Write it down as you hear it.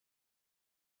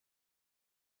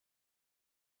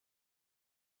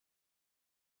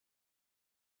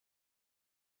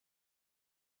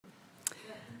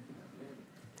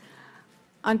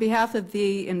On behalf of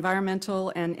the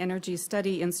Environmental and Energy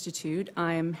Study Institute,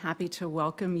 I am happy to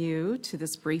welcome you to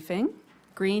this briefing,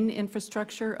 Green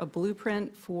Infrastructure, a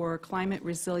Blueprint for Climate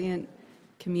Resilient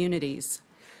Communities.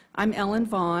 I'm Ellen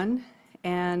Vaughn,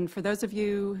 and for those of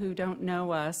you who don't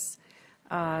know us,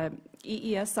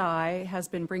 EESI has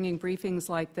been bringing briefings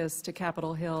like this to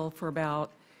Capitol Hill for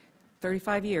about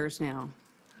 35 years now.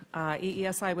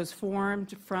 EESI was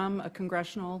formed from a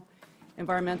Congressional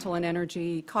Environmental and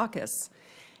Energy Caucus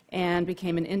and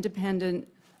became an independent,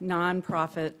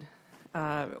 nonprofit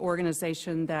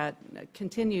organization that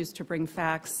continues to bring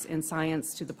facts and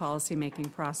science to the policymaking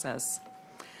process.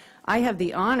 I have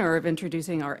the honor of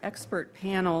introducing our expert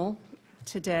panel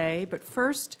today, but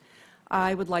first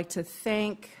I would like to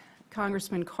thank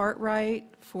Congressman Cartwright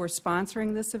for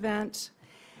sponsoring this event,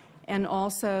 and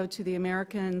also to the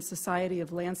American Society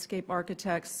of Landscape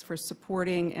Architects for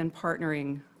supporting and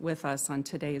partnering with us on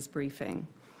today's briefing.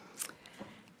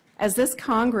 As this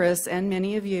Congress and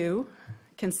many of you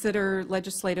consider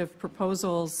legislative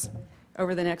proposals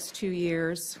over the next 2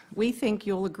 years, we think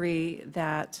you'll agree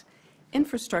that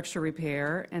infrastructure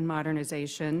repair and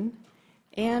modernization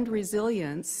and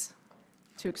resilience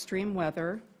to extreme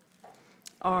weather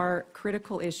are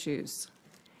critical issues.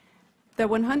 The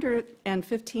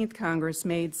 115th Congress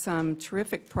made some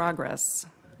terrific progress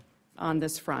on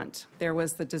this front. There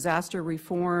was the Disaster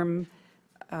Recovery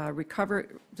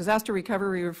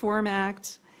Reform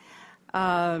Act,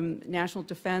 National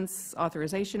Defense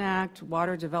Authorization Act,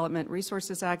 Water Development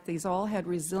Resources Act. These all had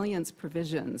resilience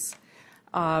provisions,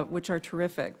 which are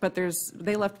terrific, but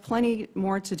they left plenty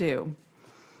more to do.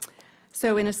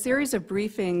 So in a series of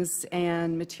briefings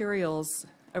and materials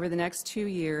over the next 2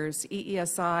 years,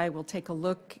 EESI will take a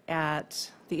look at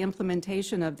the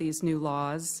implementation of these new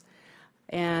laws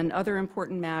and other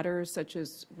important matters such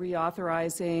as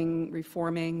reauthorizing,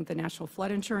 reforming the National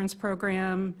Flood Insurance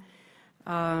Program,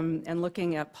 and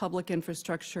looking at public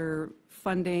infrastructure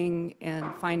funding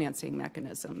and financing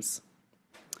mechanisms.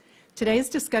 Today's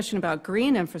discussion about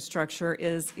green infrastructure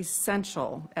is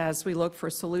essential as we look for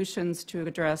solutions to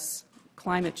address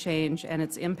climate change and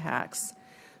its impacts.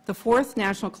 The fourth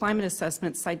National Climate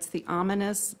Assessment cites the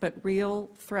ominous but real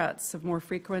threats of more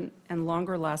frequent and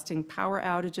longer-lasting power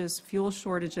outages, fuel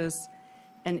shortages,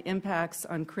 and impacts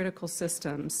on critical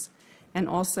systems, and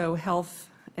also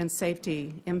health and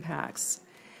safety impacts.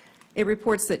 It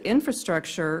reports that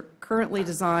infrastructure currently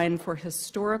designed for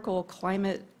historical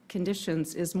climate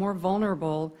conditions is more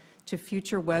vulnerable to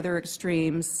future weather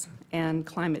extremes and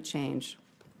climate change,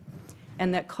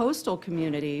 and that coastal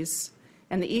communities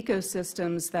and the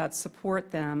ecosystems that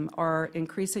support them are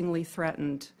increasingly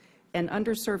threatened, and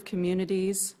underserved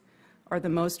communities are the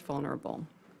most vulnerable.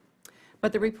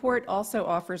 But the report also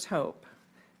offers hope.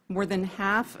 More than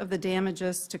half of the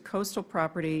damages to coastal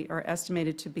property are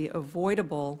estimated to be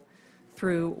avoidable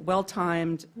through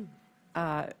well-timed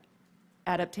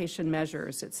adaptation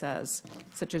measures, it says,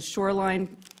 such as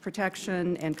shoreline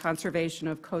protection and conservation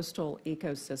of coastal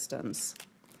ecosystems.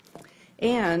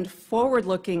 And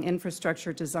forward-looking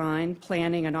infrastructure design,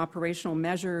 planning, and operational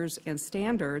measures and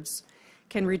standards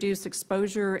can reduce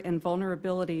exposure and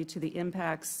vulnerability to the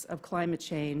impacts of climate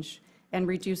change and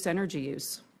reduce energy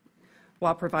use,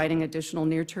 while providing additional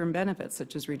near-term benefits,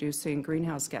 such as reducing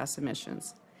greenhouse gas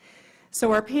emissions.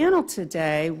 So our panel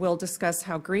today will discuss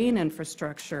how green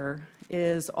infrastructure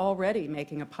is already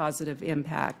making a positive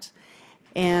impact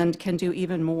and can do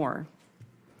even more.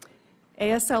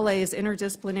 ASLA's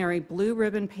interdisciplinary Blue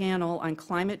Ribbon Panel on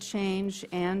Climate Change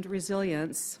and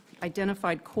Resilience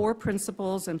identified core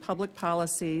principles and public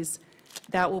policies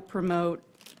that will promote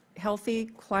healthy,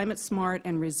 climate-smart,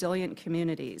 and resilient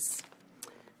communities.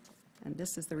 And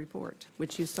this is the report,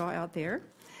 which you saw out there.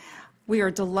 We are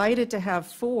delighted to have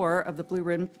 4 of the Blue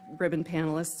Ribbon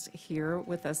panelists here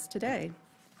with us today.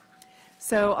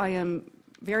 So I am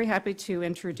very happy to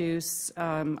introduce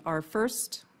our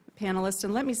first panelists.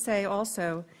 And let me say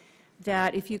also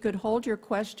that if you could hold your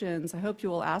questions, I hope you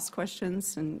will ask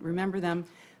questions and remember them,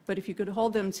 but if you could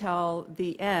hold them till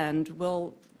the end,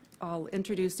 I'll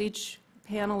introduce each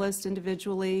panelist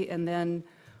individually, and then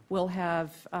we'll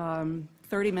have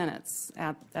 30 minutes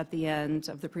at the end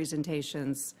of the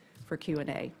presentations for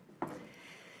Q&A.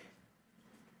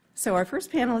 So our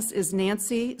first panelist is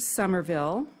Nancy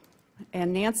Somerville.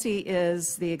 And Nancy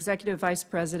is the Executive Vice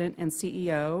President and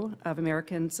CEO of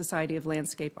American Society of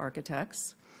Landscape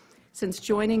Architects. Since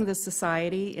joining the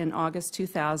Society in August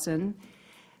 2000,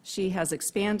 she has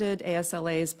expanded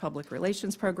ASLA's public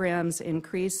relations programs,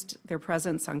 increased their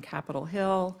presence on Capitol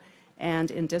Hill and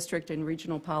in district and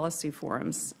regional policy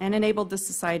forums, and enabled the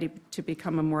Society to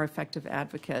become a more effective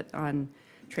advocate on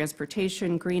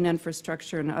transportation, green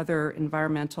infrastructure, and other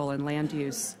environmental and land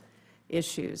use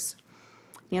issues.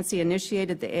 Nancy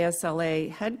initiated the ASLA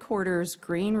headquarters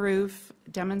green roof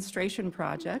demonstration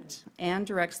project and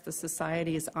directs the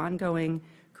Society's ongoing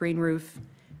green roof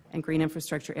and green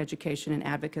infrastructure education and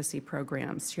advocacy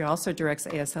programs. She also directs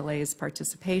ASLA's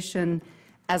participation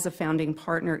as a founding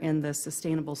partner in the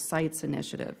Sustainable Sites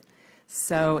Initiative.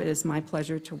 So it is my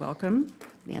pleasure to welcome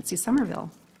Nancy Somerville.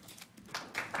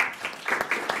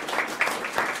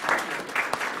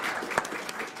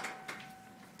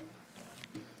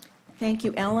 Thank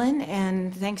you, Ellen,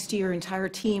 and thanks to your entire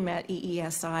team at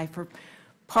EESI for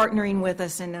partnering with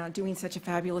us and doing such a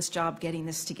fabulous job getting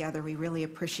this together. We really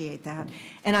appreciate that.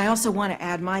 And I also want to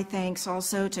add my thanks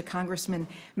also to Congressman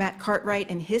Matt Cartwright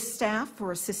and his staff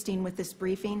for assisting with this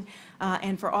briefing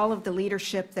and for all of the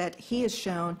leadership that he has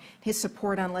shown, his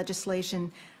support on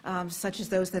legislation such as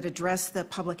those that address the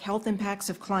public health impacts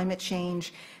of climate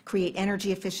change, create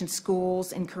energy-efficient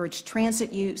schools, encourage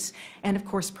transit use, and, of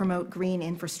course, promote green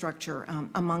infrastructure,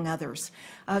 among others.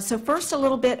 So first, a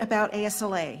little bit about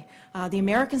ASLA. The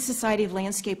American Society of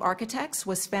Landscape Architects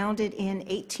was founded in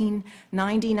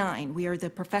 1899. We are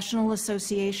the professional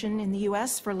association in the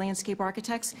U.S. for landscape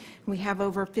architects. We have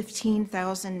over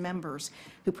 15,000 members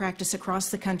who practice across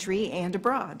the country and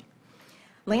abroad.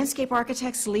 Landscape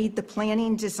architects lead the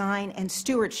planning, design, and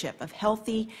stewardship of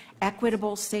healthy,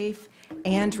 equitable, safe,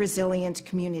 and resilient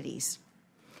communities.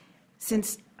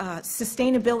 Since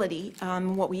sustainability,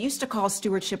 what we used to call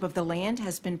stewardship of the land,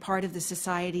 has been part of the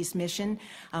Society's mission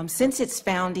since its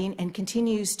founding and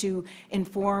continues to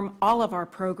inform all of our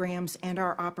programs and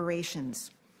our operations.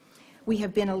 We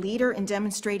have been a leader in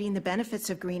demonstrating the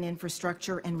benefits of green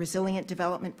infrastructure and resilient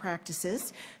development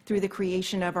practices through the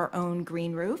creation of our own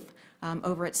green roof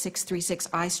over at 636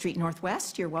 I Street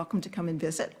Northwest. You're welcome to come and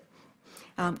visit.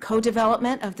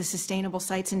 Co-development of the Sustainable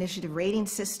Sites Initiative rating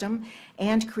system,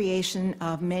 and creation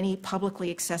of many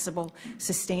publicly accessible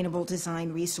sustainable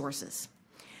design resources.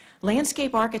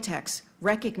 Landscape architects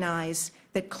recognize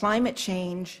that climate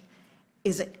change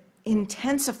is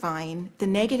intensifying the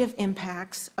negative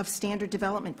impacts of standard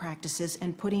development practices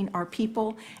and putting our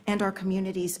people and our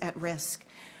communities at risk.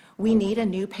 We need a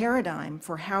new paradigm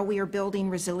for how we are building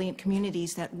resilient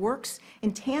communities that works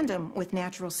in tandem with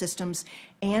natural systems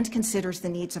and considers the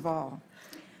needs of all.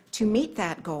 To meet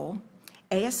that goal,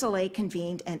 ASLA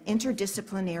convened an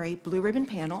interdisciplinary blue ribbon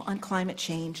panel on climate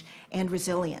change and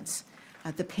resilience.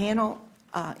 The panel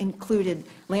included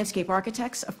landscape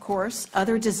architects, of course,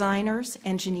 other designers,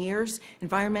 engineers,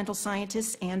 environmental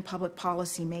scientists, and public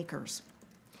policy makers.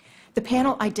 The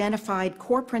panel identified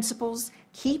core principles,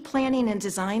 key planning and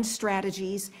design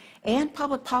strategies, and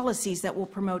public policies that will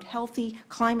promote healthy,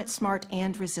 climate-smart,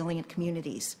 and resilient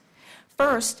communities.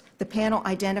 First, the panel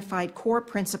identified core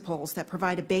principles that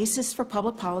provide a basis for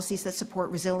public policies that support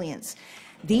resilience.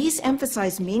 These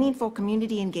emphasize meaningful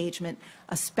community engagement,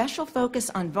 a special focus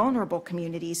on vulnerable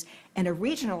communities, and a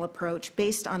regional approach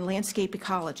based on landscape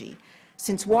ecology,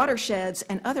 since watersheds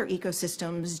and other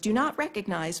ecosystems do not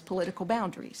recognize political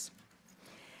boundaries.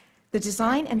 The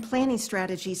design and planning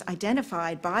strategies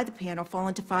identified by the panel fall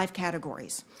into 5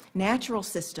 categories: natural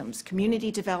systems,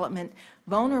 community development,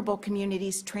 vulnerable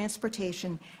communities,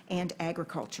 transportation, and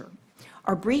agriculture.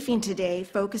 Our briefing today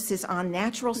focuses on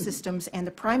natural systems and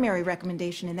the primary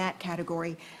recommendation in that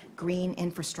category, green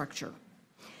infrastructure.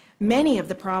 Many of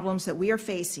the problems that we are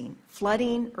facing,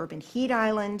 flooding, urban heat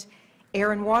island,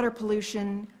 air and water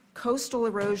pollution, coastal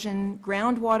erosion,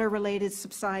 groundwater-related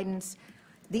subsidence,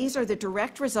 these are the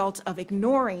direct results of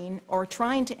ignoring or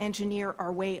trying to engineer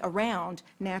our way around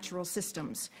natural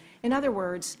systems. In other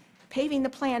words, paving the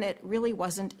planet really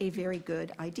wasn't a very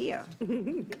good idea.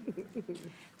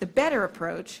 The better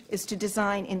approach is to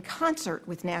design in concert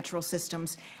with natural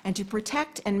systems and to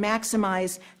protect and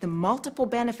maximize the multiple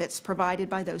benefits provided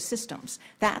by those systems.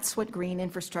 That's what green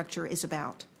infrastructure is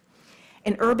about.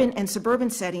 In urban and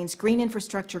suburban settings, green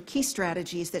infrastructure key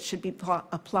strategies that should be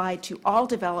applied to all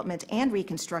development and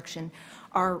reconstruction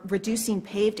are reducing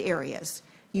paved areas,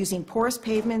 using porous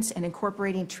pavements, and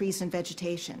incorporating trees and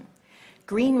vegetation.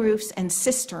 Green roofs and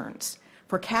cisterns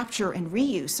for capture and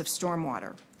reuse of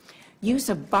stormwater. Use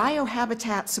of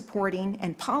biohabitat supporting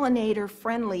and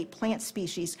pollinator-friendly plant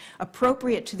species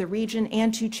appropriate to the region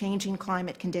and to changing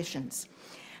climate conditions.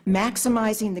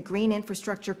 Maximizing the green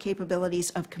infrastructure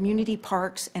capabilities of community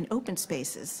parks and open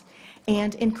spaces,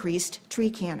 and increased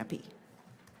tree canopy.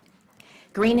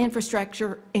 Green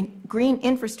infrastructure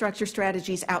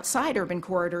strategies outside urban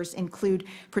corridors include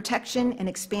protection and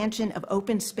expansion of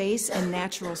open space and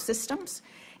natural systems,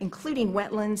 including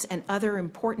wetlands and other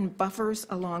important buffers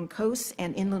along coasts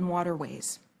and inland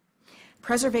waterways.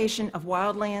 preservation of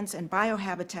wildlands and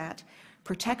biohabitat,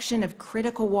 protection of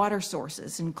critical water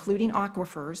sources, including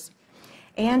aquifers,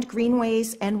 and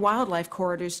greenways and wildlife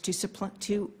corridors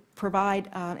to provide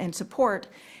and support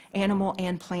animal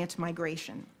and plant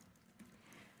migration.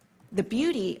 The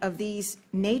beauty of these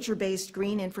nature-based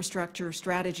green infrastructure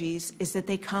strategies is that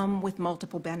they come with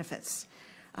multiple benefits.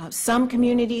 Some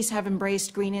communities have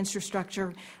embraced green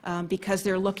infrastructure because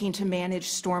they're looking to manage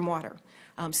stormwater.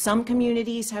 Some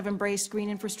communities have embraced green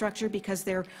infrastructure because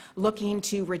they're looking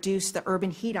to reduce the urban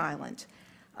heat island.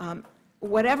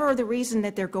 Whatever the reason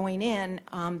that they're going in,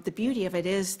 the beauty of it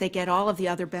is they get all of the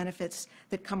other benefits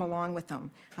that come along with them.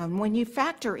 When you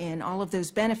factor in all of those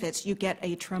benefits, you get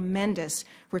a tremendous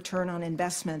return on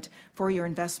investment for your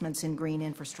investments in green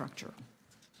infrastructure.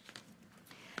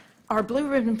 Our Blue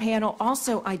Ribbon panel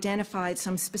also identified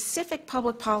some specific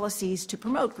public policies to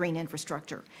promote green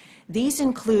infrastructure. These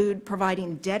include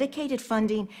providing dedicated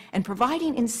funding and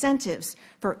providing incentives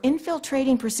for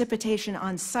infiltrating precipitation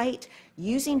on site,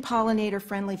 using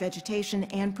pollinator-friendly vegetation,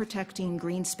 and protecting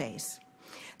green space.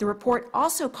 The report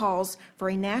also calls for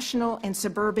a national and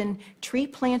suburban tree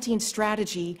planting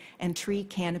strategy and tree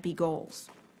canopy goals.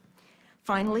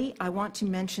 Finally, I want to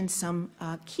mention some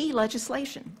key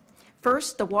legislation.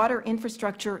 First, the Water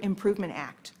Infrastructure Improvement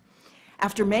Act.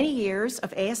 After many years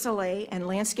of ASLA and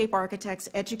landscape architects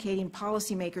educating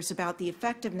policymakers about the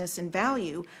effectiveness and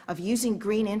value of using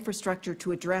green infrastructure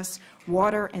to address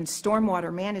water and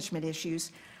stormwater management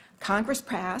issues, Congress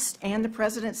passed and the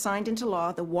President signed into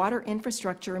law the Water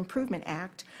Infrastructure Improvement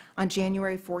Act on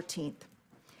January 14th.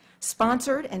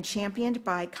 Sponsored and championed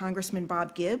by Congressman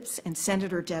Bob Gibbs and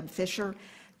Senator Deb Fischer,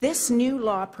 this new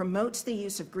law promotes the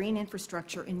use of green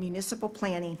infrastructure in municipal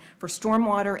planning for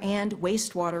stormwater and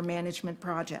wastewater management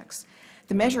projects.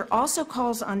 The measure also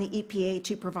calls on the EPA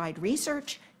to provide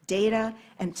research, data,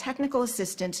 and technical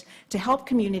assistance to help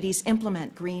communities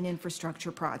implement green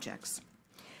infrastructure projects.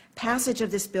 Passage of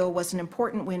this bill was an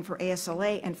important win for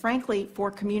ASLA and, frankly,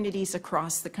 for communities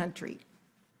across the country.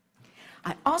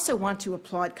 I also want to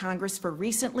applaud Congress for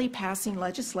recently passing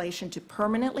legislation to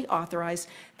permanently authorize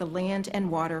the Land and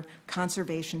Water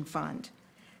Conservation Fund.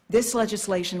 This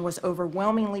legislation was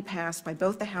overwhelmingly passed by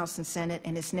both the House and Senate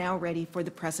and is now ready for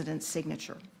the President's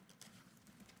signature.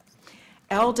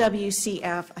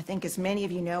 LWCF, I think as many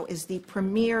of you know, is the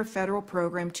premier federal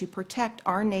program to protect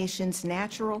our nation's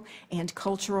natural and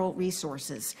cultural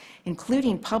resources,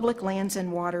 including public lands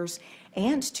and waters,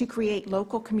 and to create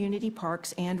local community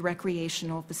parks and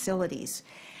recreational facilities.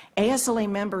 ASLA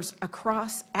members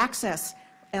access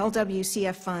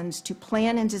LWCF funds to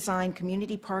plan and design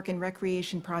community park and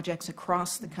recreation projects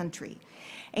across the country.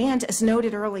 And as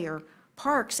noted earlier,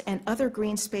 parks and other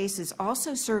green spaces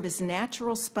also serve as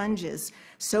natural sponges,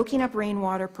 soaking up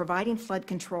rainwater, providing flood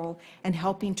control, and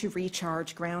helping to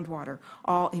recharge groundwater,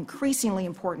 all increasingly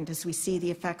important as we see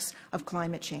the effects of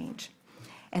climate change.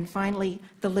 And finally,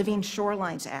 the Living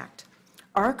Shorelines Act.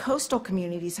 Our coastal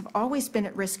communities have always been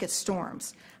at risk at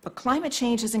storms, but climate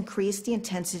change has increased the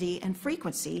intensity and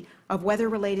frequency of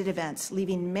weather-related events,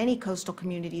 leaving many coastal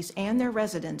communities and their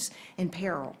residents in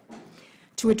peril.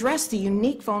 To address the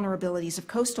unique vulnerabilities of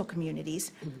coastal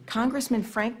communities, Congressman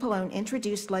Frank Pallone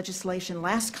introduced legislation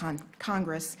last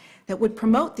Congress that would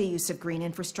promote the use of green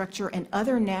infrastructure and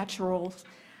other natural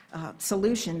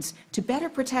solutions to better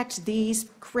protect these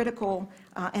critical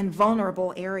and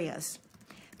vulnerable areas.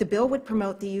 The bill would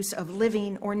promote the use of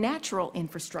living or natural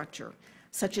infrastructure,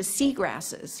 such as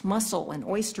seagrasses, mussel and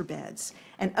oyster beds,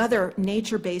 and other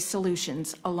nature-based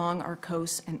solutions along our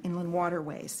coasts and inland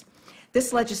waterways.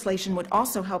 This legislation would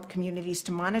also help communities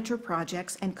to monitor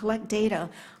projects and collect data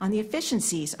on the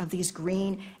efficiencies of these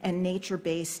green and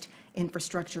nature-based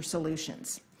infrastructure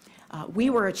solutions. We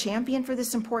were a champion for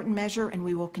this important measure, and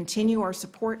we will continue our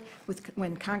support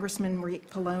when Congressman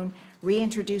Pallone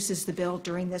reintroduces the bill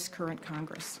during this current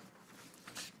Congress.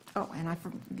 Oh, and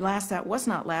last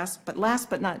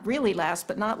but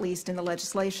not least in the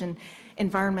legislation,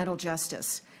 environmental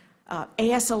justice.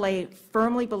 ASLA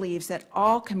firmly believes that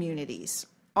all communities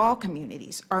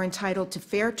are entitled to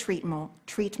fair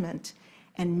treatment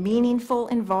and meaningful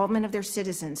involvement of their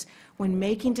citizens when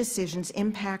making decisions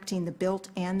impacting the built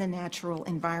and the natural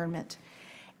environment.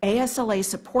 ASLA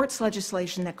supports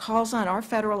legislation that calls on our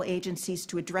federal agencies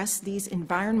to address these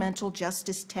environmental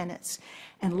justice tenets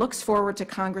and looks forward to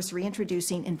Congress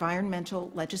reintroducing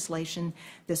environmental legislation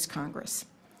this Congress.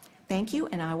 Thank you,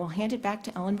 and I will hand it back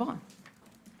to Ellen Vaughn.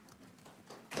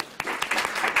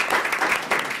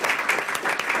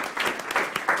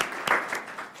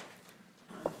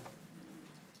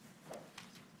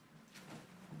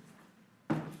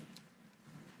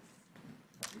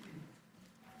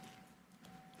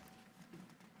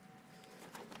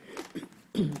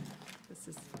 This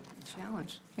is a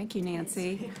challenge. Thank you,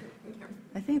 Nancy.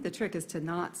 I think the trick is to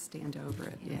not stand over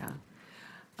it, yeah.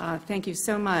 Thank you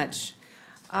so much.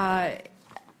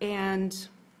 And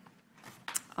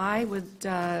I would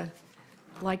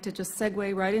like to just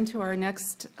segue right into our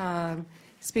next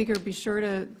speaker. Be sure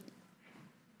to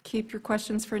keep your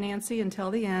questions for Nancy until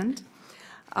the end.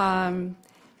 And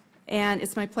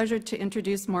it's my pleasure to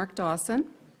introduce Mark Dawson.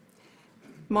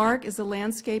 Mark is a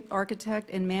landscape architect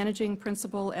and managing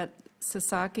principal at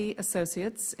Sasaki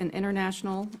Associates, an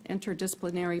international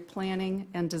interdisciplinary planning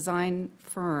and design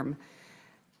firm.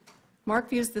 Mark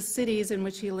views the cities in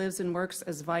which he lives and works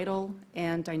as vital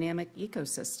and dynamic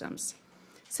ecosystems,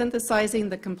 synthesizing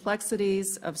the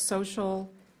complexities of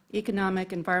social,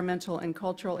 economic, environmental, and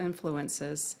cultural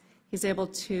influences. He's able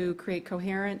to create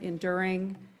coherent,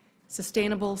 enduring,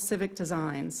 sustainable civic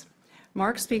designs.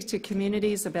 Mark speaks to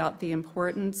communities about the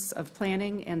importance of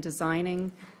planning and designing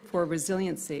for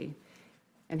resiliency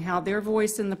and how their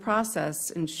voice in the process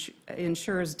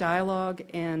ensures dialogue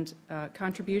and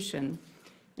contribution,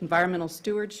 environmental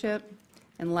stewardship,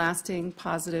 and lasting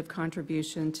positive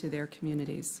contribution to their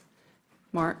communities.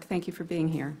 Mark, thank you for being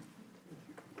here.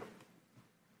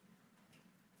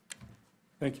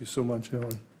 Thank you so much,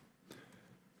 Ellen.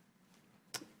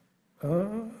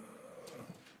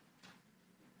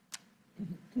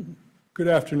 Good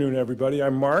afternoon, everybody.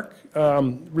 I'm Mark.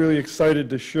 Really excited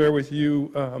to share with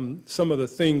you some of the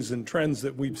things and trends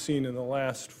that we've seen in the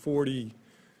last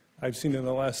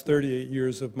 38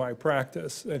 years of my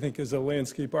practice. I think as a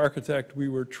landscape architect, we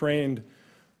were trained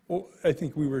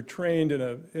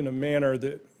in a manner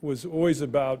that was always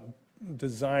about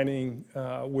designing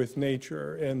with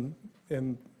nature,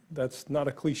 and that's not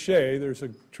a cliche. There's a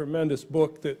tremendous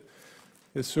book that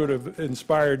has sort of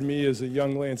inspired me as a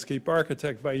young landscape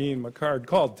architect by Ian McCard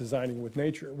called Designing with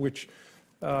Nature, which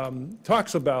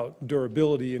talks about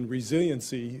durability and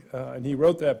resiliency, and he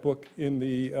wrote that book in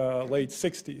the late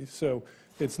 60s. So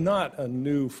it's not a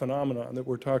new phenomenon that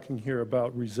we're talking here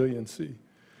about resiliency.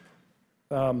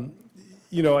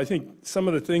 You know, I think some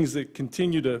of the things that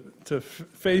continue to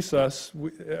face us,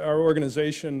 our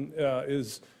organization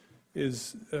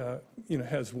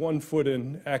has one foot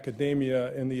in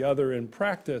academia and the other in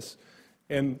practice,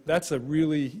 and that's a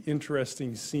really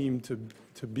interesting seam to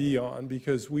be on,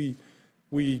 because we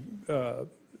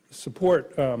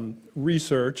support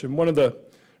research, and one of the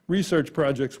research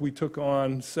projects we took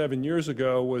on 7 years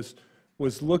ago was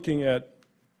looking at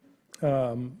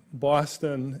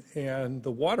Boston and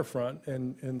the waterfront,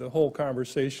 and the whole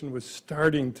conversation was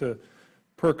starting to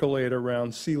percolate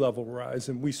around sea level rise,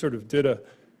 and we sort of did a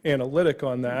analytic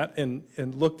on that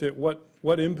and looked at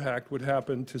what impact would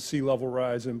happen to sea level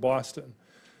rise in Boston.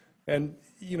 And,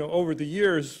 you know, over the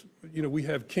years, you know, we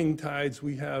have king tides,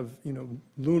 we have, you know,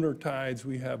 lunar tides,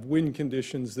 we have wind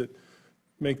conditions that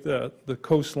make the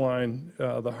coastline,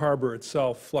 the harbor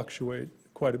itself, fluctuate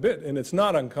quite a bit. And it's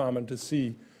not uncommon to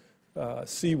see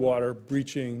seawater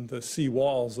breaching the sea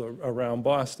walls around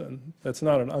Boston. That's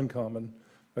not an uncommon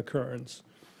occurrence.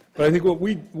 But I think what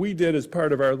we did as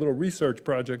part of our little research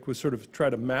project was sort of try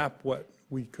to map what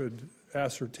we could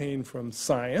ascertain from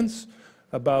science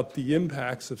about the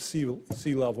impacts of sea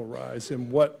level rise, and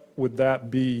what would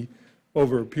that be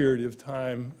over a period of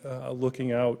time,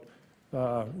 looking out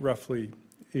roughly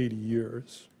 80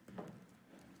 years.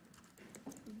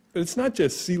 But it's not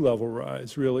just sea level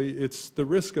rise, really. It's the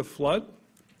risk of flood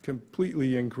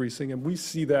completely increasing, and we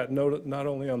see that not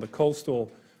only on the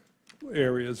coastal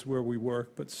areas where we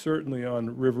work, but certainly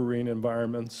on riverine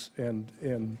environments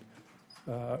and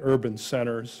urban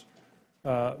centers.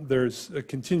 There's a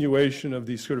continuation of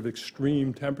these sort of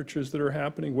extreme temperatures that are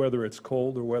happening, whether it's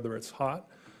cold or whether it's hot.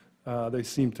 They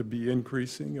seem to be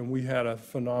increasing, and we had a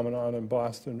phenomenon in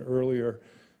Boston earlier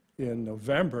in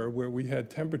November where we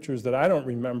had temperatures that I don't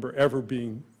remember ever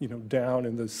being, you know, down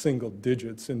in the single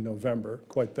digits in November,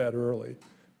 quite that early.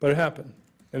 But it happened,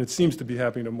 and it seems to be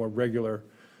happening at more regular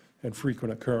and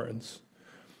frequent occurrence.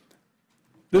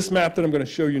 This map that I'm going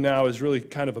to show you now is really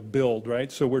kind of a build,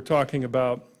 right? So we're talking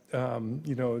about,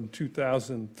 you know, in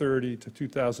 2030 to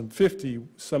 2050,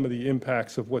 some of the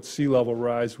impacts of what sea level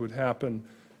rise would happen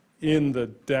in the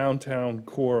downtown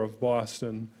core of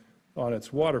Boston on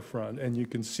its waterfront. And you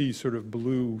can see sort of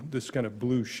blue, this kind of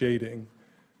blue shading.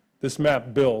 This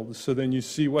map builds, so then you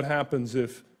see what happens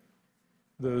if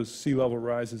those sea level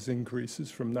rises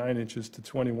increases from 9 inches to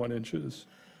 21 inches.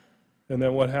 And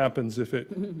then what happens if it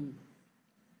 –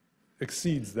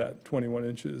 exceeds that 21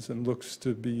 inches and looks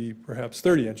to be perhaps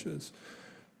 30 inches.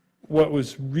 what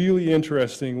was really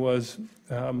interesting was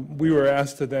we were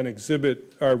asked to then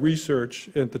exhibit our research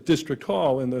at the district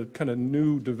hall in the kind of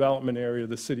new development area of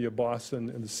the city of Boston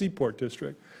and the Seaport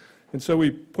District. And so we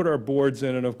put our boards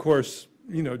in, and of course,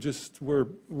 you know, just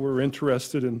we're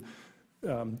interested in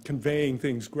conveying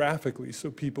things graphically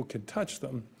so people can touch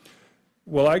them.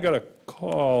 Well, I got a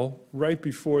call right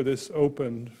before this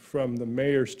opened from the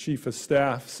mayor's chief of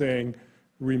staff saying,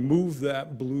 remove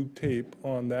that blue tape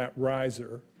on that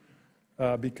riser,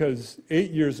 because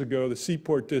 8 years ago, the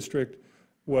Seaport District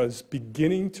was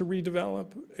beginning to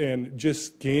redevelop and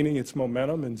just gaining its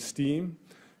momentum and steam.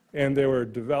 And there were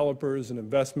developers and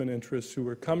investment interests who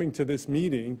were coming to this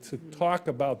meeting to talk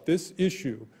about this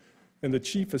issue. And the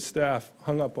chief of staff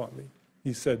hung up on me.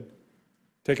 He said,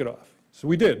 take it off. So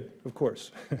we did, of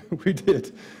course. We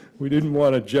did. We didn't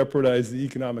want to jeopardize the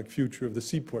economic future of the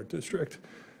Seaport District.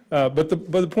 But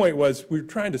the point was, we were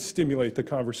trying to stimulate the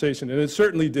conversation, and it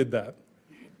certainly did that.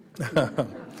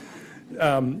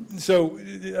 So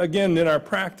again, in our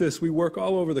practice, we work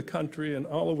all over the country and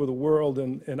all over the world,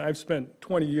 and I've spent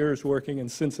 20 years working in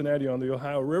Cincinnati on the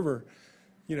Ohio River.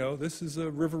 You know, this is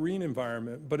a riverine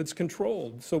environment, but it's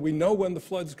controlled, so we know when the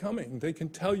flood's coming. They can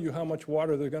tell you how much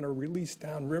water they're going to release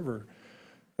downriver.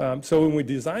 So when we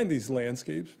design these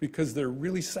landscapes, because they're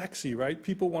really sexy, right?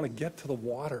 People want to get to the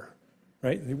water,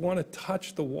 right? They want to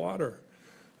touch the water.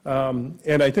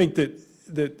 And I think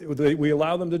that we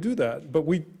allow them to do that. But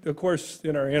we, of course,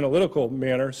 in our analytical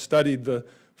manner, studied the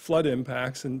flood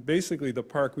impacts, and basically the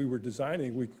park we were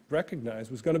designing, we recognized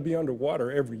was going to be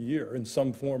underwater every year in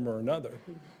some form or another.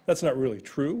 That's not really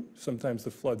true. Sometimes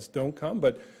the floods don't come,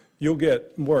 but you'll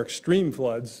get more extreme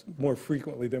floods more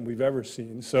frequently than we've ever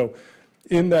seen. So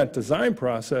in that design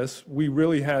process, we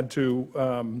really had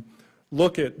to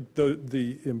look at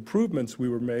the improvements we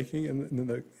were making and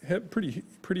the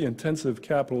pretty intensive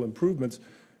capital improvements,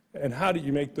 and how do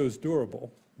you make those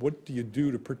durable? What do you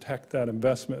do to protect that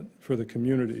investment for the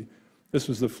community? This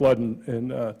was the flood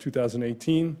in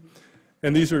 2018,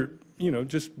 and these are, you know,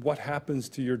 just what happens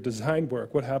to your design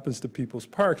work, what happens to people's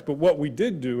parks. But what we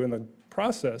did do in the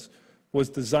process was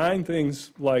design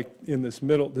things like in this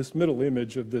middle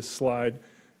image of this slide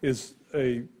is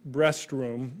a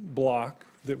restroom block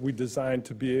that we designed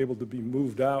to be able to be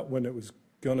moved out when it was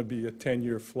going to be a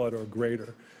 10-year flood or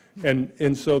greater.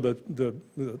 And so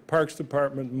the Parks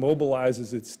Department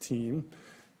mobilizes its team,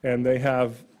 and they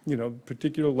have, you know,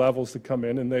 particular levels to come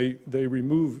in, and they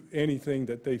remove anything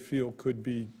that they feel could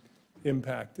be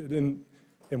impacted. And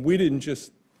we didn't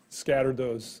just scatter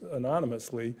those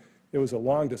anonymously. It was a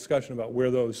long discussion about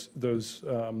where those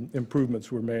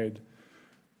improvements were made.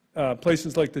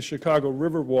 Places like the Chicago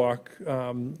Riverwalk,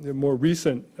 a more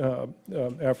recent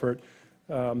effort,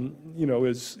 you know,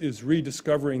 is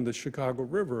rediscovering the Chicago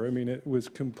River. I mean, it was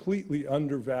completely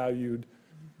undervalued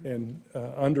and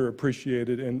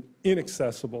underappreciated and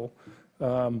inaccessible.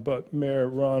 But Mayor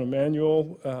Rahm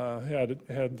Emanuel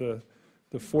had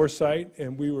the foresight,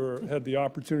 and we had the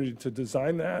opportunity to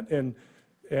design that.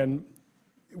 And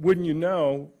wouldn't you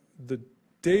know, the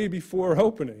day before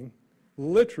opening,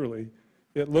 literally,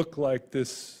 it looked like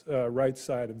this right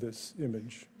side of this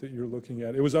image that you're looking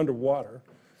at. It was underwater.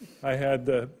 I had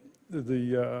the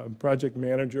project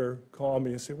manager call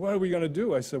me and say, what are we going to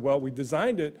do? I said, well, we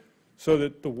designed it so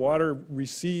that the water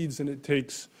recedes and it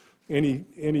takes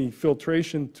any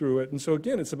filtration through it. And so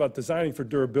again, it's about designing for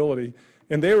durability.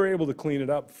 And they were able to clean it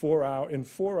up in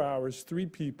 4 hours. 3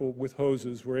 people with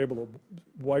hoses were able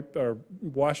to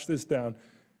wash this down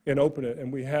and open it.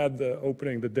 And we had the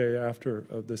opening the day after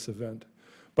of this event.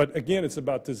 But again, it's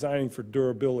about designing for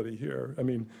durability here. I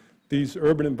mean, these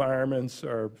urban environments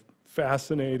are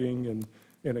fascinating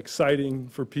and exciting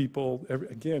for people.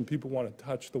 Again, people want to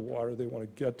touch the water. They want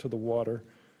to get to the water.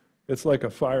 It's like a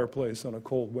fireplace on a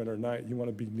cold winter night. You want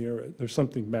to be near it. There's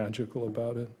something magical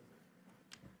about it.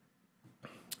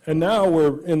 And now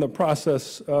we're in the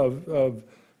process of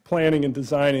planning and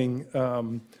designing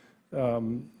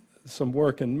some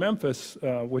work in Memphis,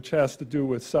 which has to do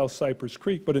with South Cypress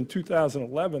Creek. But in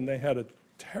 2011, they had a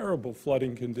terrible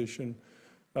flooding condition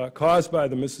caused by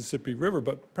the Mississippi River,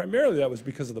 but primarily that was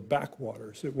because of the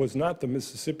backwaters. It was not the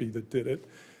Mississippi that did it.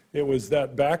 It was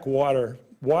that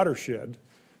watershed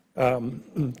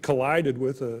collided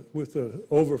with the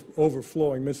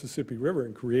overflowing Mississippi River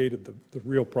and created the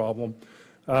real problem.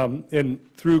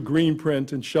 And through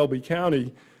Greenprint in Shelby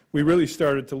County, we really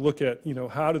started to look at, you know,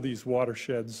 how do these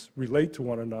watersheds relate to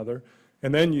one another?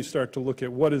 And then you start to look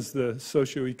at what is the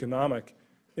socioeconomic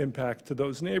impact to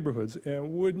those neighborhoods.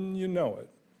 And wouldn't you know it,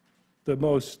 the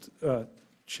most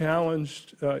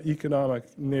challenged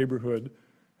economic neighborhood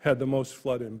had the most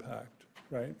flood impact.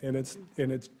 right? And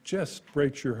it just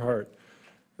breaks your heart.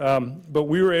 But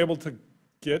we were able to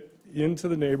get into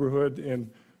the neighborhood and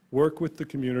work with the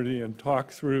community and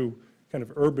talk through kind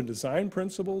of urban design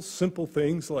principles, simple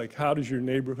things like how does your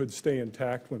neighborhood stay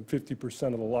intact when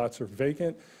 50% of the lots are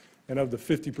vacant, and of the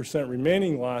 50%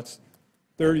 remaining lots,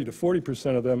 30 to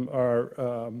 40% of them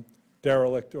are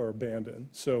derelict or abandoned.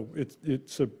 So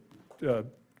it's a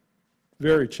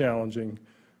very challenging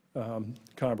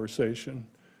conversation.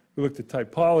 We looked at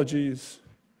typologies,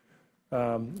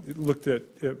 looked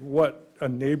at what a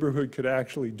neighborhood could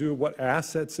actually do, what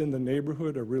assets in the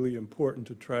neighborhood are really important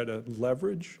to try to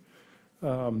leverage.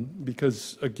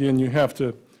 Because, again, you have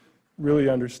to really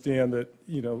understand that,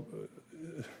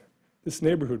 this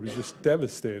neighborhood was just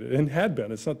devastated, and had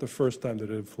been. It's not the first time that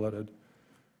it had flooded.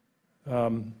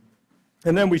 And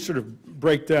then we sort of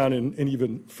break down and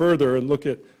even further and look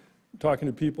at talking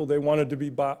to people. They wanted to be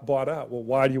bought out. Well,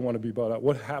 why do you want to be bought out?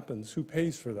 What happens? Who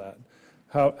pays for that?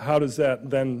 How does that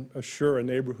then assure a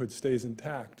neighborhood stays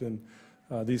intact? And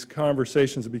these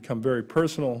conversations have become very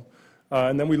personal.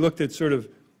 And then we looked at sort of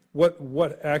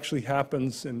what actually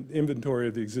happens in inventory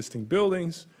of the existing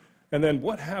buildings, and then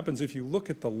what happens if you look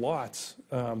at the lots,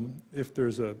 if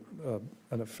there's an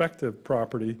effective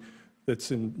property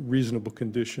that's in reasonable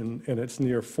condition and it's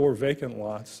near 4 vacant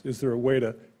lots, is there a way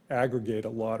to aggregate a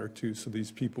lot or two so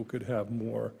these people could have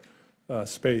more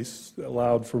space,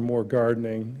 allowed for more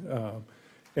gardening,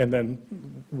 and then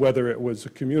whether it was a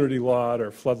community lot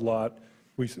or flood lot,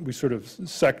 we sort of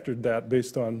sectored that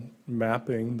based on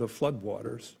mapping the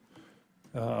floodwaters.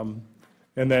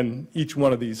 And then each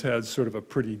one of these has sort of a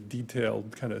pretty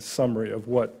detailed kind of summary of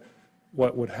what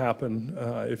would happen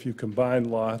if you combine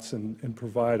lots and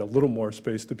provide a little more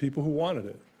space to people who wanted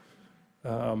it.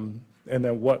 And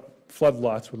then what flood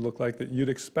lots would look like that you'd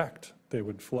expect they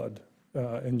would flood,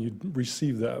 and you'd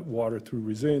receive that water through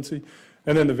resiliency.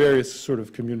 And then the various sort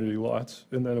of community lots.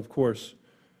 And then, of course,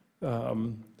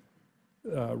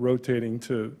 rotating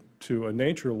to a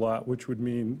nature lot, which would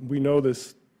mean we know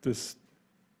this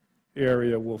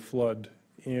area will flood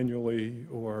annually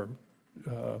or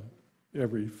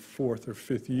every 4th or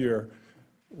 5th year.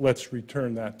 Let's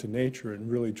return that to nature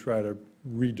and really try to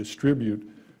redistribute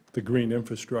the green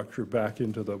infrastructure back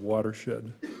into the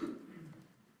watershed.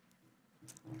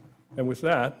 And with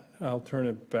that, I'll turn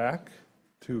it back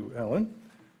to Ellen,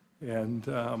 and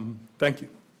thank you.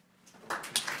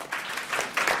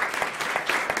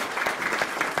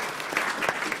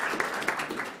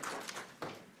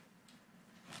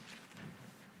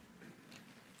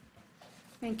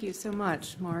 Thank you so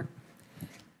much, Mark.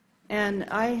 And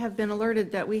I have been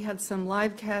alerted that we had some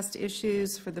live cast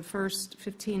issues for the first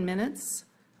 15 minutes,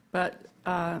 but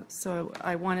so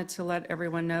I wanted to let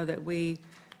everyone know that we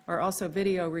are also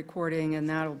video recording, and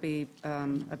that'll be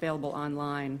available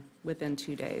online within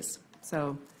 2 days.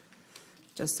 So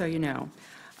just so you know.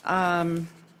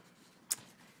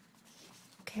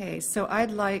 Okay, so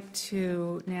I'd like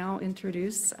to now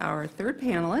introduce our third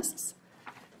panelists,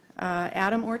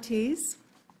 Adam Ortiz.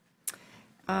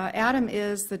 Adam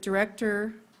is the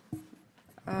director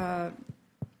of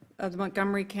the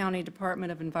Montgomery County Department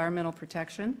of Environmental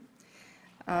Protection,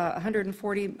 a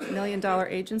 $140 million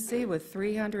agency with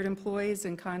 300 employees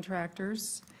and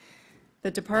contractors.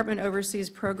 The department oversees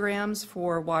programs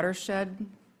for watershed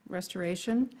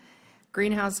restoration,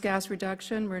 greenhouse gas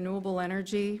reduction, renewable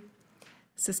energy,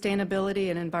 sustainability,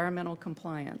 and environmental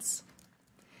compliance.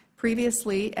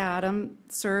 Previously, Adam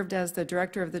served as the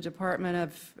director of the Department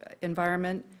of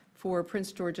Environment for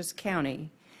Prince George's County,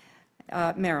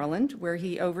 Maryland, where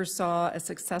he oversaw a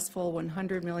successful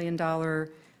 $100 million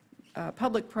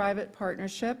public-private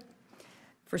partnership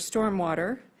for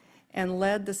stormwater and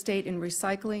led the state in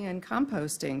recycling and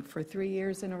composting for 3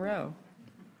 years in a row.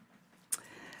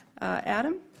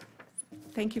 Adam,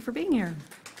 thank you for being here.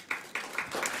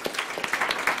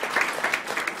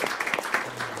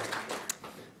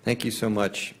 Thank you so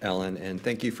much, Ellen, and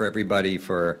thank you for everybody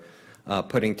for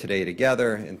putting today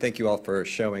together, and thank you all for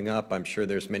showing up. I'm sure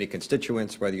there's many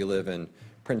constituents, whether you live in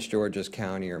Prince George's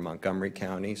County or Montgomery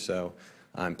County, so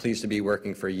I'm pleased to be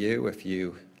working for you. If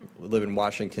you live in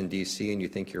Washington, D.C., and you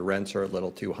think your rents are a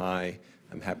little too high,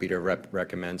 I'm happy to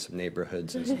recommend some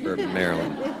neighborhoods in suburban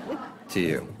Maryland to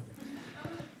you.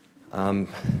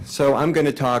 So I'm going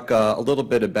to talk a little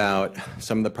bit about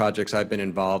some of the projects I've been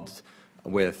involved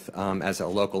with as a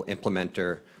local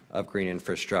implementer of green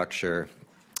infrastructure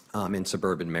in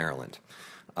suburban Maryland.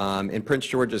 In Prince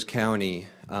George's County,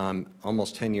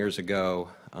 almost 10 years ago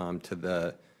to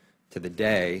the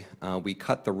day, we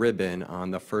cut the ribbon on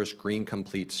the first green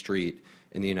complete street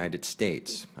in the United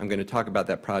States. I'm going to talk about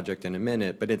that project in a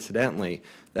minute, but incidentally,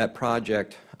 that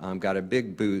project got a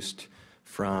big boost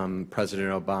from President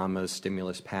Obama's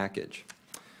stimulus package.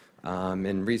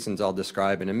 And reasons I'll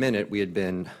describe in a minute, we had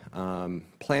been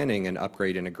planning an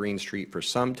upgrade in a green street for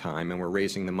some time, and we're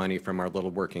raising the money from our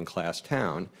little working class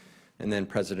town. And then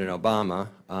President Obama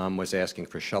was asking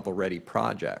for shovel-ready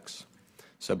projects.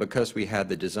 So because we had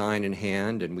the design in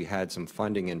hand and we had some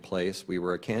funding in place, we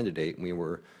were a candidate, and we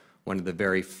were one of the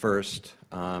very first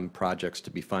projects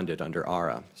to be funded under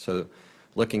ARA. So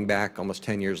looking back almost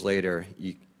 10 years later,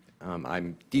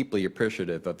 I'm deeply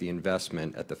appreciative of the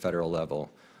investment at the federal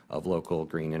level of local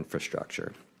green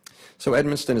infrastructure. So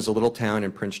Edmonston is a little town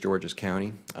in Prince George's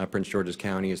County. Prince George's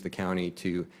County is the county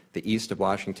to the east of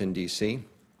Washington, D.C.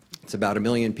 It's about 1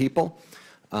 million people,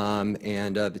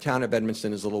 and the town of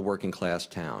Edmonston is a little working class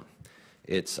town.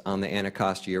 It's on the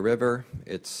Anacostia River.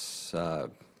 It's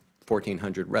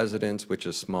 1,400 residents, which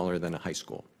is smaller than a high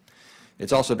school.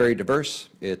 It's also very diverse.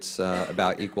 It's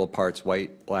about equal parts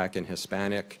white, black, and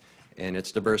Hispanic, and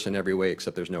it's diverse in every way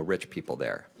except there's no rich people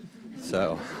there.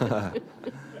 So,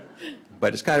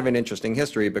 but it's kind of an interesting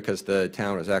history because the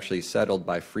town was actually settled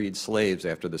by freed slaves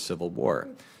after the Civil War.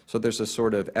 So there's a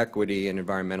sort of equity and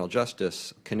environmental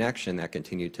justice connection that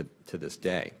continued to this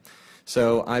day.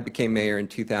 So I became mayor in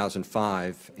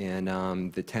 2005,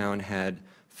 and the town had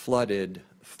flooded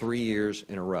 3 years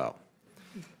in a row.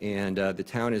 And the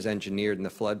town is engineered in the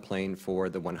floodplain for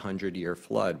the 100-year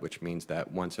flood, which means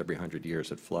that once every 100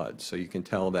 years it floods. So you can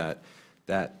tell that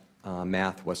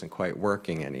math wasn't quite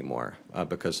working anymore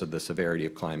because of the severity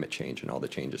of climate change and all the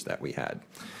changes that we had.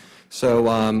 So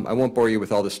I won't bore you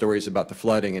with all the stories about the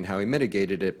flooding and how we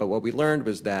mitigated it, but what we learned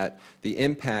was that the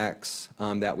impacts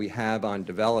that we have on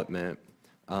development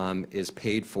is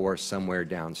paid for somewhere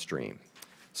downstream.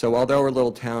 So although our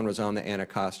little town was on the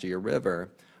Anacostia River,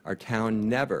 our town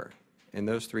never, in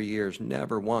those 3 years,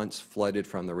 never once flooded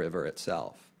from the river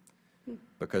itself,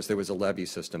 because there was a levee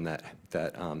system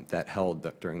that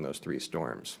held during those 3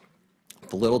 storms.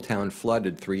 The little town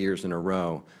flooded 3 years in a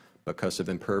row because of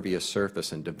impervious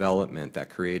surface and development that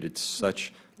created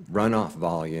such runoff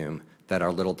volume that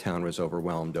our little town was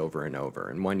overwhelmed over and over.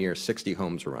 And 1 year, 60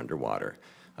 homes were underwater.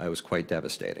 It was quite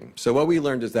devastating. So what we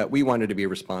learned is that we wanted to be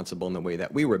responsible in the way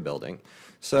that we were building.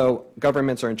 So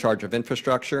governments are in charge of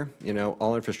infrastructure. You know,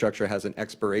 all infrastructure has an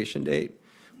expiration date,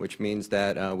 which means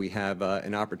that we have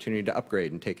an opportunity to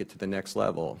upgrade and take it to the next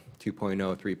level,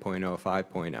 2.0, 3.0,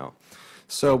 5.0.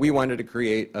 So we wanted to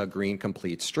create a green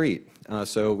complete street.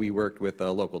 So we worked with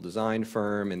a local design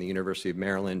firm and the University of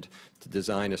Maryland to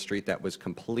design a street that was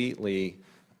completely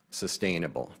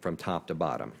sustainable from top to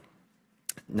bottom.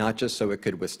 Not just so it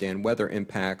could withstand weather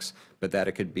impacts, but that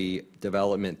it could be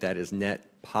development that is net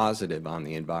positive on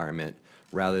the environment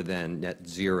rather than net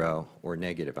zero or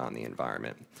negative on the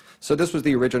environment. So this was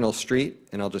the original street,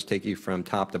 and I'll just take you from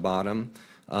top to bottom.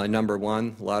 Number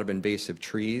 1, a lot of invasive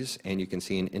trees, and you can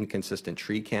see an inconsistent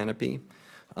tree canopy.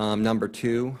 Number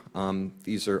 2,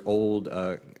 these are old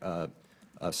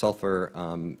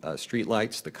sulfur street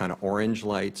lights, the kind of orange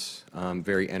lights,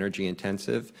 very energy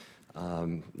intensive.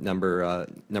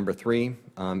 Number 3,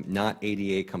 not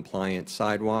ADA compliant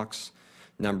sidewalks.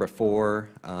 Number 4,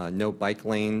 no bike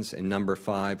lanes. And number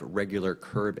 5, regular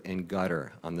curb and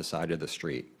gutter on the side of the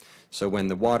street. So when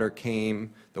the water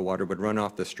came, the water would run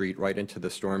off the street right into the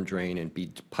storm drain and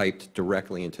be piped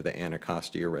directly into the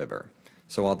Anacostia River.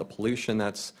 So all the pollution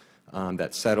that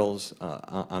settles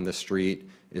on the street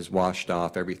is washed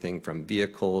off. Everything from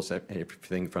vehicles,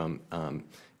 everything from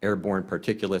airborne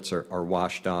particulates are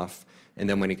washed off. And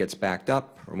then when it gets backed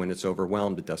up or when it's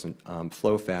overwhelmed, it doesn't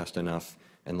flow fast enough,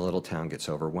 and the little town gets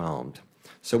overwhelmed.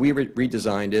 So we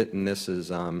redesigned it, and this is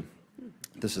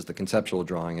the conceptual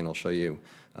drawing, and I'll show you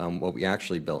what we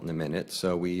actually built in a minute.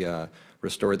 So we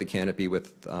restored the canopy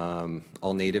with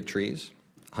all native trees,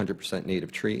 100%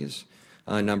 native trees.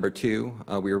 Number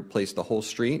 2, we replaced the whole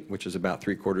street, which is about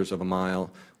 3/4 of a mile,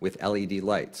 with LED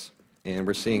lights. And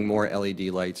we're seeing more LED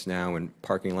lights now in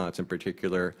parking lots in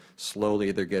particular.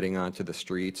 Slowly they're getting onto the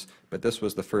streets, but this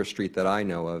was the first street that I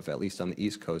know of, at least on the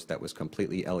East Coast, that was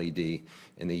completely LED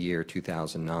in the year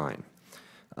 2009.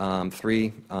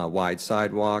 3, wide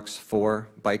sidewalks. 4,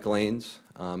 bike lanes.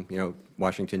 You know,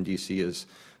 Washington, D.C. is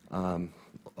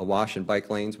awash in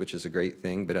bike lanes, which is a great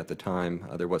thing, but at the time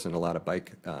there wasn't a lot of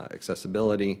bike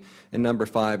accessibility. And number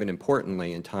 5, and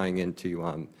importantly, and tying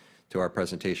into to our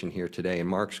presentation here today and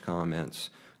Mark's comments,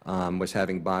 was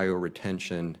having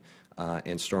bioretention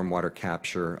and stormwater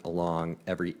capture along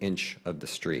every inch of the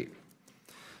street.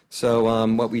 So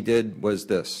what we did was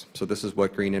this. So this is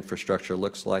what green infrastructure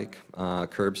looks like,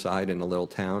 curbside in a little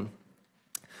town.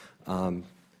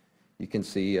 You can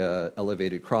see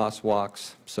elevated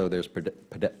crosswalks, so there's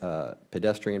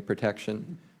pedestrian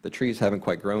protection. The trees haven't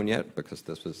quite grown yet because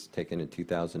this was taken in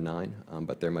 2009,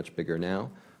 but they're much bigger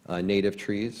now. Native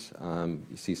trees,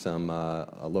 you see some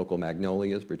local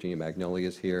magnolias, Virginia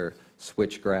magnolias here,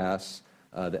 switchgrass,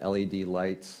 the LED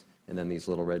lights, and then these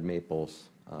little red maples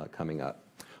coming up.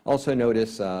 Also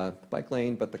notice bike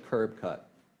lane, but the curb cut.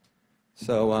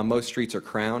 So most streets are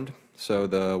crowned, so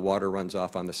the water runs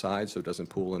off on the side, so it doesn't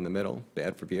pool in the middle,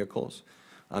 bad for vehicles.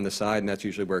 On the side, and that's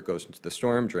usually where it goes into the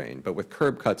storm drain. But with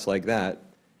curb cuts like that,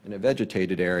 in a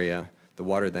vegetated area, the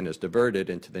water then is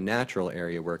diverted into the natural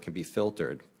area where it can be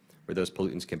filtered, where those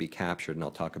pollutants can be captured, and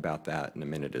I'll talk about that in a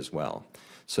minute as well.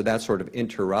 So that sort of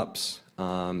interrupts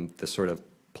the sort of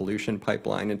pollution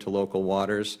pipeline into local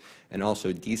waters and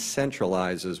also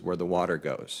decentralizes where the water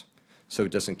goes. So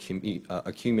it doesn't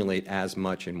accumulate as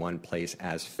much in one place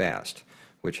as fast,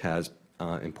 which has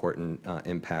important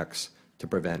impacts to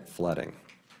prevent flooding.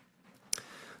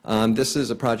 This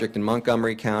is a project in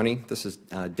Montgomery County. This is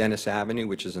Dennis Avenue,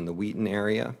 which is in the Wheaton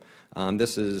area.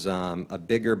 This is a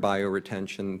bigger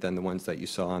bioretention than the ones that you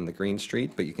saw on the Green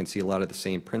Street, but you can see a lot of the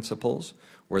same principles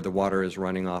where the water is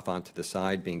running off onto the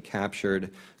side, being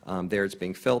captured. There it's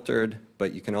being filtered,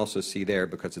 but you can also see there,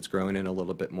 because it's growing in a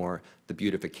little bit more, the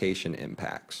beautification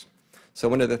impacts. So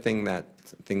one of the thing that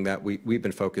we've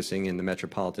been focusing in the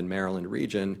metropolitan Maryland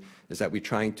region is that we're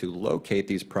trying to locate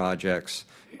these projects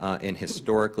in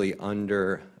historically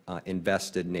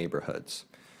under-invested neighborhoods.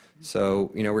 So,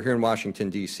 we're here in Washington,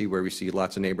 D.C., where we see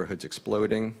lots of neighborhoods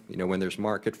exploding. When there's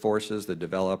market forces, the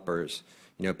developers,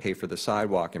 pay for the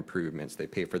sidewalk improvements, they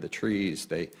pay for the trees,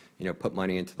 they, put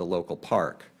money into the local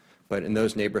park. But in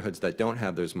those neighborhoods that don't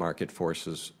have those market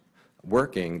forces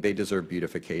working, they deserve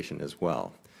beautification as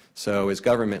well. So as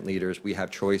government leaders, we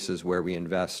have choices where we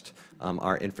invest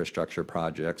our infrastructure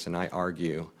projects, and I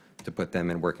argue to put them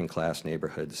in working class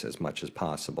neighborhoods as much as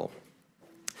possible.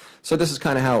 So this is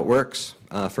kind of how it works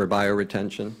for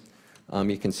bioretention.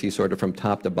 You can see sort of from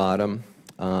top to bottom.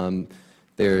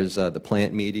 There's the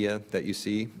plant media that you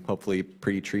see, hopefully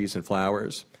pretty trees and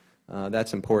flowers.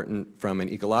 That's important from an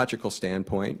ecological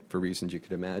standpoint for reasons you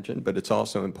could imagine, but it's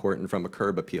also important from a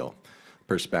curb appeal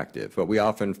perspective. What we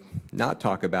often not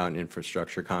talk about in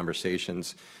infrastructure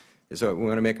conversations is that we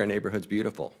want to make our neighborhoods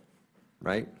beautiful,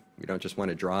 right? We don't just want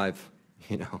to drive,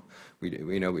 we don't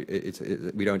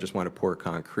just want to pour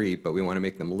concrete, but we want to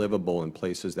make them livable in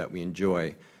places that we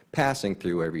enjoy passing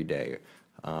through every day,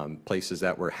 places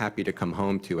that we're happy to come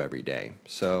home to every day.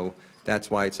 So that's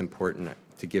why it's important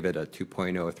to give it a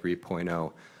 2.0,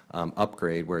 3.0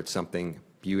 upgrade where it's something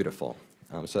beautiful.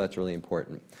 So that's really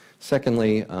important.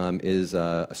 Secondly is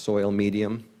a soil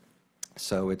medium.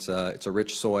 So it's a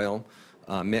rich soil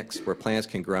mix where plants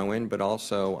can grow in, but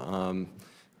also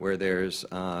where there's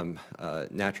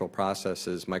natural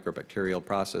processes, microbacterial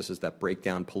processes that break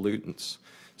down pollutants.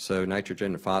 So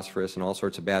nitrogen and phosphorus and all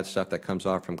sorts of bad stuff that comes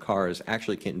off from cars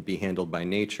actually can be handled by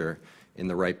nature in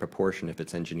the right proportion if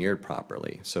it's engineered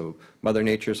properly. So Mother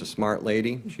Nature's a smart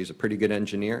lady. She's a pretty good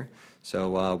engineer.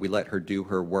 So we let her do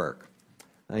her work.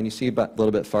 And you see a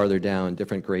little bit farther down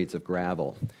different grades of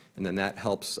gravel. And then that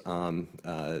helps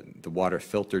the water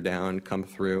filter down, come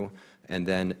through. And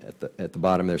then at the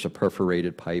bottom there's a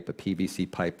perforated pipe, a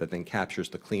PVC pipe that then captures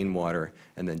the clean water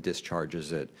and then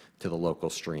discharges it to the local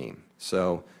stream.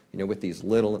 So, with these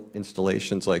little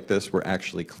installations like this, we're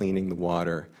actually cleaning the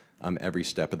water every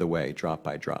step of the way, drop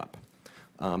by drop.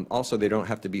 Also, they don't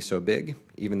have to be so big.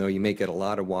 Even though you may get a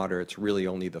lot of water, it's really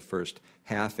only the first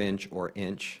 ½ inch or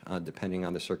inch, depending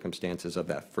on the circumstances of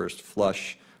that first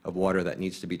flush of water that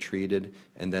needs to be treated,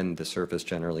 and then the surface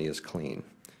generally is clean.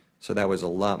 So that was a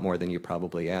lot more than you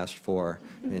probably asked for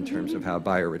in terms of how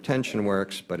bioretention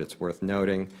works, but it's worth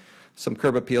noting. Some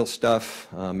curb appeal stuff,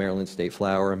 Maryland State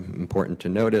Flower, important to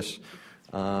notice.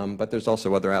 But there's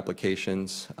also other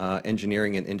applications.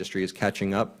 Engineering and industry is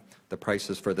catching up. The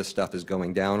prices for this stuff is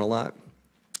going down a lot.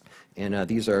 And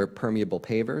these are permeable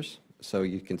pavers. So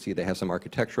you can see they have some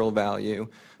architectural value,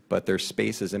 but there's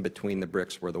spaces in between the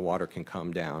bricks where the water can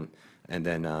come down and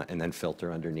then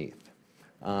filter underneath.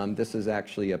 This is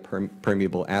actually a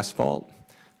permeable asphalt.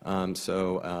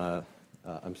 The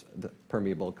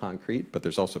permeable concrete, but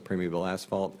there's also permeable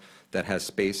asphalt that has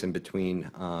space in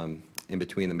between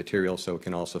the material, so it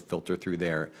can also filter through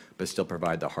there, but still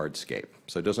provide the hardscape.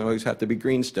 So it doesn't always have to be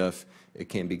green stuff. It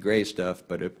can be gray stuff,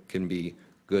 but it can be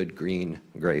good green,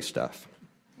 gray stuff.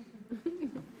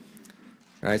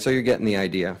 All right, so you're getting the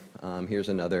idea. Here's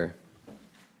another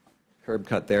curb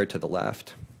cut there to the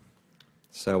left.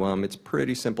 So it's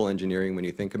pretty simple engineering when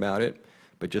you think about it,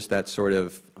 but just that sort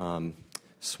of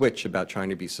switch about trying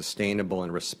to be sustainable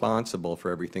and responsible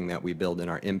for everything that we build, and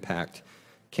our impact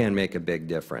can make a big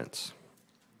difference.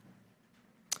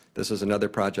 This is another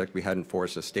project we had in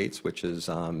Forest Estates, which is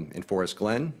in Forest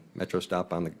Glen, metro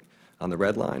stop on the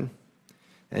Red Line.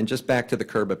 And just back to the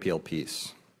curb appeal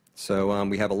piece. So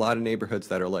we have a lot of neighborhoods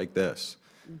that are like this.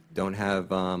 Don't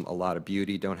have a lot of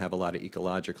beauty, don't have a lot of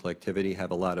ecological activity,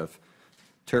 have a lot of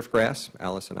turf grass.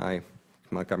 Alice and I,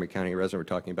 Montgomery County resident, were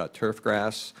talking about turf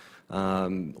grass,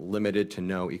 limited to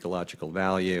no ecological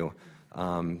value.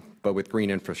 But with green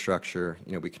infrastructure,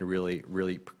 we can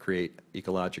really create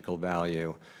ecological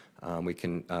value. We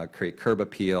can create curb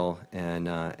appeal,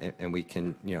 and we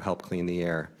can help clean the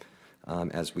air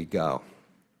as we go.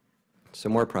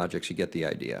 Some more projects, you get the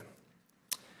idea.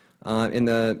 In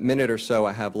the minute or so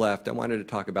I have left, I wanted to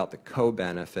talk about the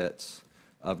co-benefits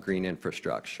of green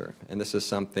infrastructure. And this is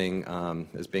something,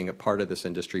 as being a part of this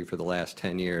industry for the last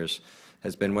 10 years,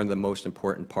 has been one of the most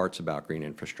important parts about green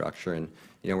infrastructure. And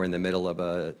we're in the middle of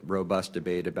a robust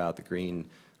debate about the Green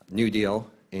New Deal,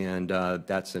 and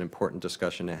that's an important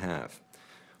discussion to have.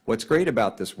 What's great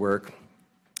about this work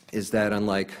is that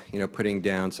unlike putting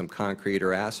down some concrete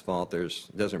or asphalt, it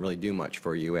doesn't really do much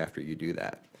for you after you do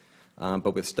that.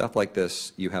 But with stuff like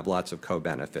this, you have lots of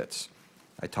co-benefits.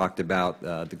 I talked about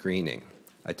the greening.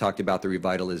 I talked about the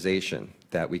revitalization,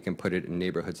 that we can put it in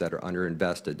neighborhoods that are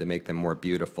underinvested to make them more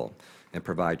beautiful and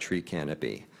provide tree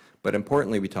canopy. But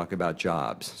importantly, we talk about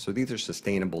jobs. So these are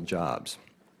sustainable jobs.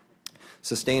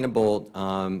 Sustainable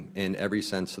in every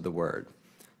sense of the word.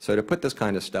 So to put this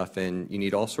kind of stuff in, you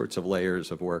need all sorts of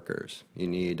layers of workers. You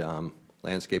need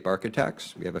landscape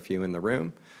architects. We have a few in the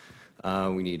room.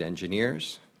 We need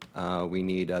engineers. We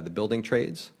need the building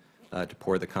trades to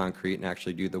pour the concrete and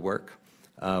actually do the work.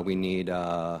 We need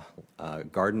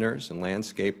gardeners and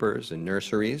landscapers and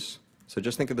nurseries. So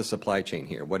just think of the supply chain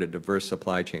here. What a diverse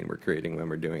supply chain we're creating when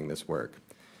we're doing this work.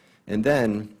 And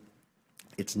then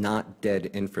it's not dead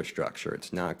infrastructure.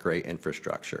 It's not gray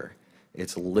infrastructure.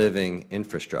 It's living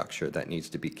infrastructure that needs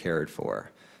to be cared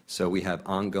for. So we have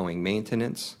ongoing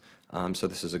maintenance. So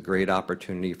this is a great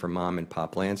opportunity for mom and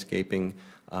pop landscaping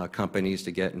companies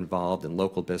to get involved and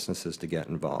local businesses to get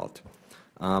involved.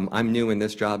 I'm new in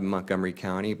this job in Montgomery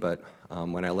County, but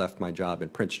when I left my job in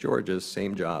Prince George's,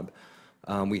 same job,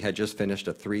 we had just finished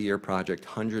a 3-year project,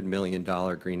 $100 million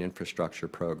green infrastructure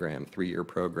program, 3-year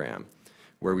program,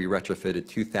 where we retrofitted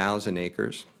 2,000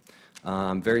 acres.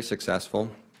 Very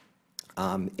successful.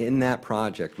 In that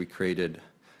project, we created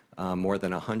more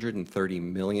than $130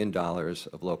 million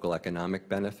of local economic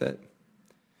benefit.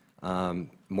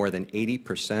 More than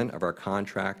 80% of our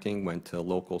contracting went to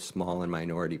local small and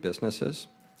minority businesses.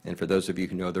 And for those of you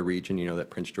who know the region, you know that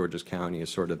Prince George's County is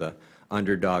sort of the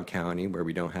underdog county where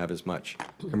we don't have as much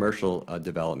commercial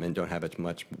development, don't have as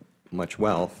much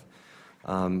wealth.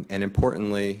 And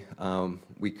importantly,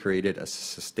 we created a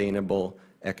sustainable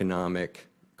economic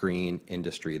green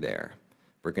industry there.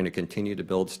 We're going to continue to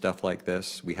build stuff like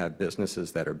this. We have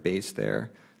businesses that are based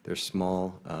there. There's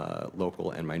small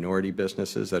local and minority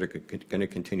businesses that are going to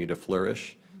continue to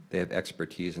flourish. They have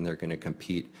expertise and they're going to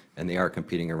compete, and they are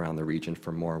competing around the region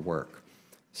for more work.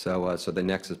 So the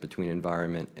nexus between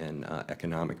environment and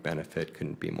economic benefit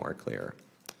couldn't be more clear.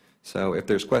 So if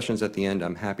there's questions at the end,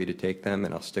 I'm happy to take them,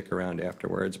 and I'll stick around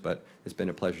afterwards. But it's been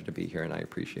a pleasure to be here, and I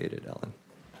appreciate it, Ellen.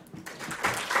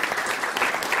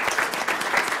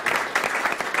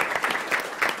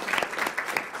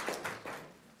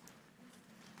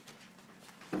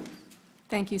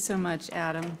 Thank you so much,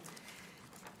 Adam.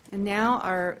 And now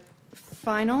our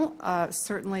final,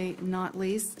 certainly not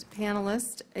least,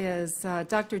 panelist is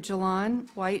Dr. Jalonne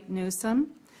White-Newsome.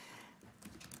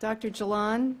 Dr.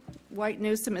 Jalonne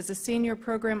White-Newsome is a senior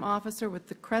program officer with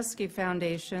the Kresge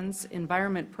Foundation's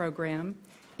Environment Program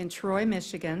in Troy,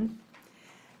 Michigan.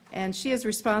 And she is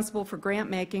responsible for grant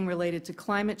making related to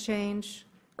climate change,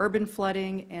 urban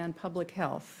flooding, and public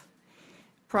health.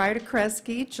 Prior to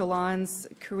Kresge, Jalonne's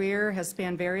career has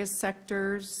spanned various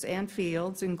sectors and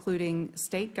fields, including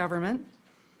state government,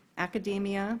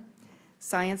 academia,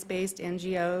 science-based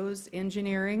NGOs,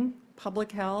 engineering,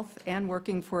 public health, and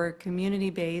working for a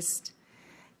community-based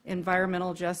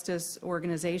environmental justice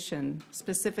organization,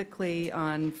 specifically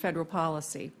on federal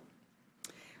policy.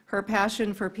 Her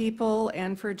passion for people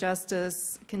and for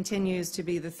justice continues to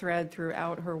be the thread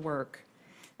throughout her work.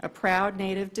 A proud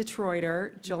native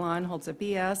Detroiter, Jalonne holds a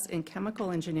BS in chemical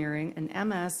engineering, an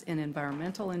MS in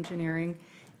environmental engineering,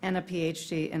 and a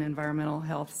PhD in environmental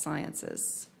health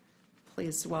sciences.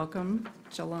 Please welcome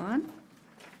Jalonne.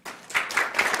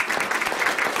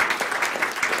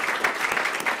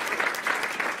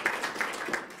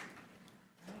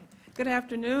 Good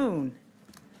afternoon.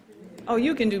 Oh,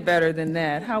 you can do better than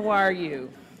that. How are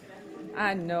you?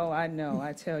 I know,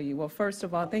 I tell you. Well, first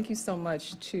of all, thank you so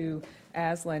much to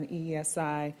ASLA and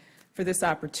EESI for this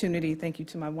opportunity. Thank you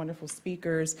to my wonderful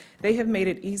speakers. They have made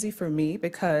it easy for me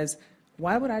because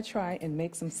why would I try and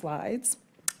make some slides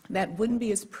that wouldn't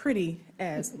be as pretty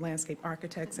as landscape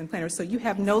architects and planners? So you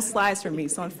have no slides for me,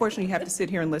 so unfortunately you have to sit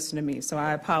here and listen to me, so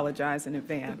I apologize in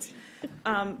advance.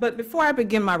 But before I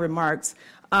begin my remarks,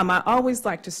 I always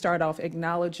like to start off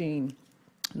acknowledging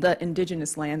the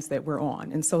indigenous lands that we're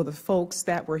on. And so the folks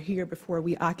that were here before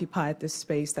we occupied this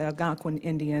space, the Algonquin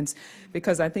Indians,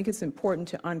 because I think it's important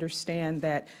to understand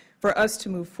that for us to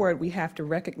move forward, we have to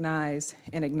recognize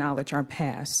and acknowledge our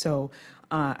past. So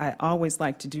I always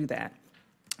like to do that.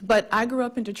 But I grew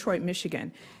up in Detroit,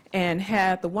 Michigan, and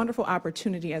had the wonderful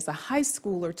opportunity as a high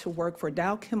schooler to work for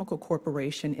Dow Chemical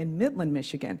Corporation in Midland,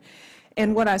 Michigan.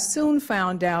 And what I soon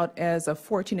found out as a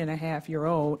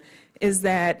 14-and-a-half-year-old is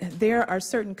that there are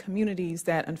certain communities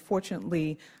that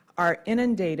unfortunately are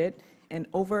inundated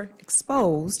and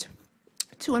overexposed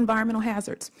to environmental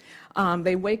hazards.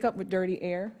 They wake up with dirty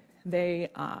air. They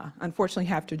unfortunately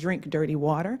have to drink dirty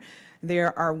water.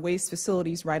 There are waste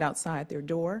facilities right outside their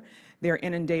door. They're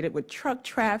inundated with truck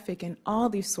traffic and all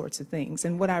these sorts of things.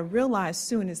 And what I realized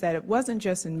soon is that it wasn't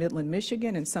just in Midland,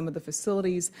 Michigan and some of the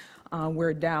facilities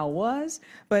where Dow was,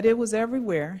 but it was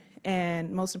everywhere,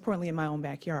 and most importantly in my own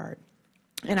backyard.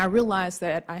 And I realized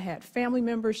that I had family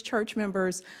members, church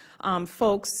members,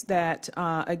 folks that,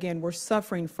 again, were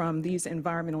suffering from these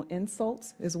environmental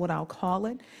insults, is what I'll call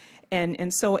it.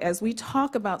 And so as we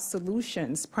talk about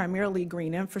solutions, primarily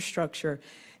green infrastructure,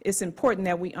 it's important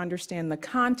that we understand the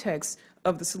context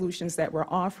of the solutions that we're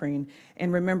offering,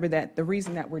 and remember that the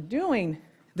reason that we're doing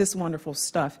this wonderful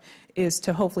stuff is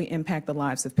to hopefully impact the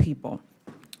lives of people.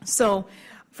 So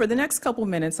for the next couple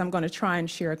minutes, I'm going to try and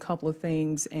share a couple of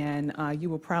things, and you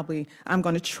will probably, I'm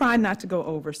going to try not to go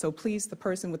over, so please, the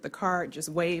person with the card, just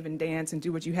wave and dance and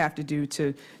do what you have to do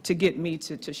to get me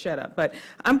to shut up. But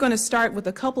I'm going to start with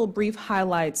a couple of brief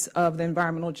highlights of the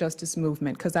environmental justice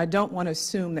movement, because I don't want to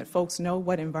assume that folks know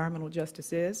what environmental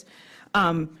justice is.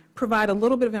 Provide a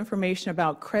little bit of information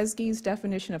about Kresge's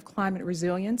definition of climate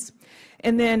resilience,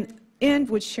 and then end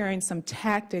with sharing some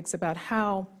tactics about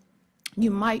how you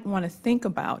might want to think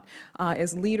about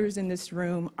as leaders in this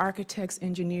room, architects,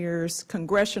 engineers,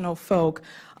 congressional folk,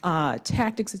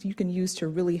 tactics that you can use to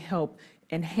really help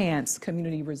enhance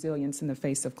community resilience in the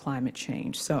face of climate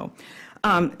change. So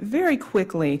very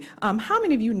quickly, how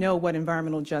many of you know what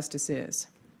environmental justice is?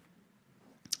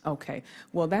 Okay,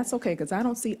 well that's okay, because I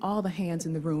don't see all the hands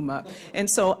in the room up. And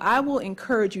so I will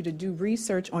encourage you to do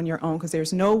research on your own, because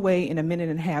there's no way in a minute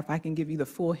and a half I can give you the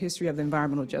full history of the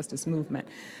environmental justice movement.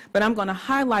 But I'm going to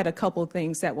highlight a couple of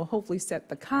things that will hopefully set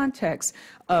the context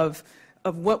of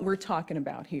what we're talking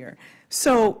about here.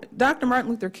 So Dr.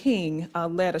 Martin Luther King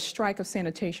led a strike of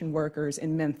sanitation workers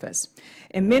in Memphis.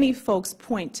 And many folks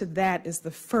point to that as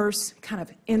the first kind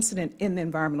of incident in the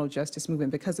environmental justice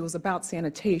movement, because it was about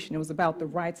sanitation. It was about the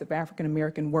rights of African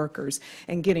American workers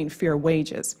and getting fair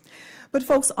wages. But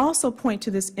folks also point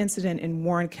to this incident in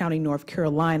Warren County, North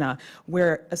Carolina,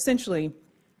 where essentially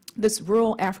this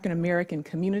rural African American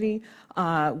community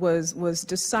was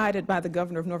decided by the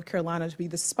governor of North Carolina to be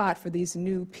the spot for these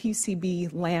new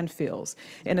PCB landfills.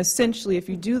 And essentially, if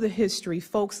you do the history,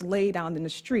 folks laid out in the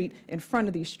street in front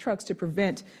of these trucks to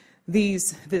prevent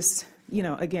this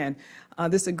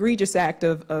egregious act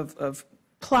of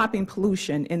plopping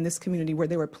pollution in this community, where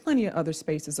there were plenty of other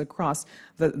spaces across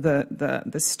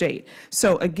the state.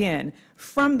 So again,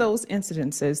 from those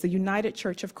incidences, the United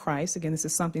Church of Christ, again, this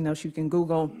is something else you can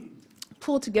Google,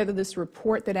 pulled together this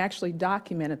report that actually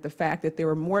documented the fact that there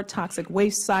were more toxic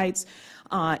waste sites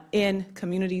in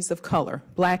communities of color,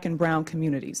 black and brown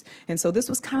communities. And so this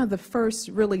was kind of the first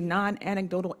really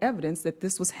non-anecdotal evidence that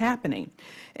this was happening.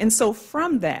 And so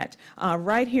from that,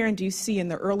 right here in DC in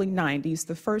the early 90s,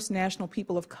 the first National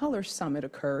People of Color Summit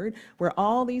occurred, where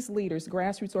all these leaders,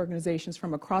 grassroots organizations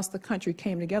from across the country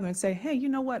came together and say, hey, you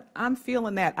know what, I'm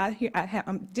feeling that,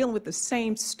 I'm dealing with the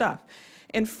same stuff.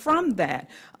 And from that,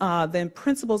 then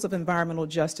principles of environmental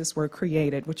justice were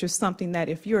created, which is something that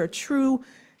if you're a true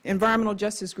environmental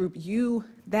justice group,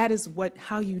 that is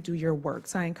how you do your work.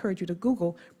 So I encourage you to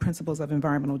Google principles of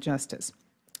environmental justice.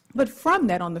 But from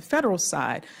that, on the federal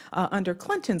side, under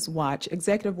Clinton's watch,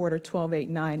 Executive Order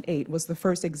 12898 was the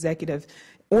first executive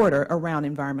order around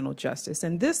environmental justice.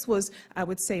 And this was, I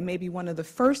would say, maybe one of the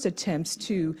first attempts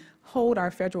to hold our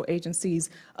federal agencies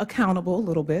accountable a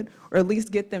little bit, or at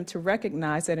least get them to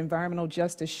recognize that environmental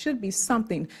justice should be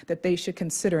something that they should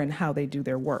consider in how they do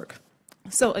their work.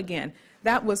 So again,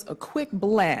 that was a quick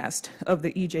blast of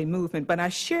the EJ movement, but I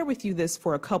share with you this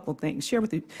for a couple things, share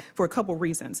with you for a couple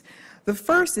reasons. The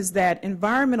first is that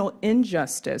environmental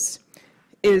injustice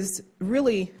is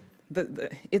really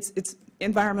it's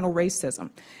environmental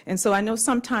racism. And so I know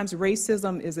sometimes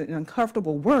racism is an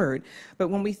uncomfortable word, but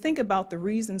when we think about the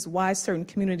reasons why certain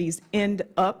communities end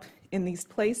up in these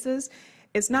places,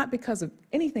 it's not because of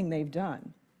anything they've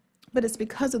done, but it's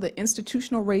because of the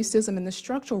institutional racism and the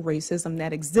structural racism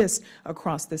that exists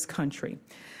across this country.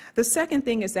 The second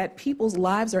thing is that people's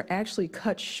lives are actually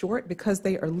cut short because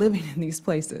they are living in these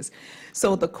places.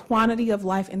 So the quantity of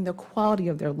life and the quality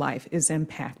of their life is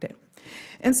impacted.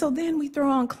 And so then we throw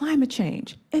on climate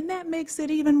change, and that makes it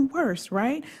even worse,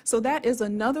 right? So that is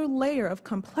another layer of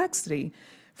complexity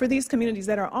for these communities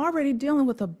that are already dealing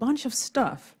with a bunch of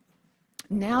stuff.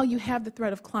 Now you have the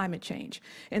threat of climate change.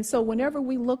 And so whenever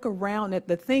we look around at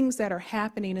the things that are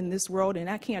happening in this world, and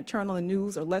I can't turn on the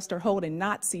news or Lester Holt and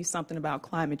not see something about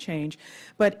climate change,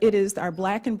 but it is our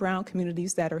black and brown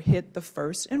communities that are hit the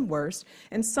first and worst,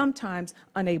 and sometimes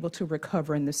unable to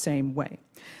recover in the same way.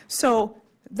 So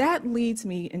that leads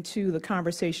me into the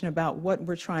conversation about what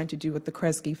we're trying to do with the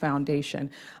Kresge Foundation.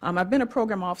 I've been a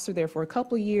program officer there for a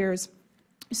couple of years,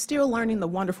 still learning the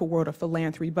wonderful world of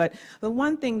philanthropy, but the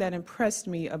one thing that impressed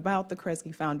me about the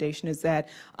Kresge Foundation is that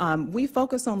we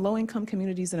focus on low-income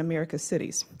communities in America's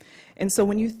cities. And so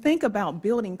when you think about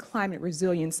building climate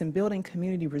resilience and building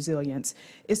community resilience,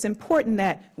 it's important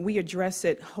that we address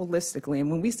it holistically.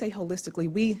 And when we say holistically,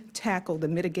 we tackle the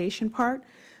mitigation part.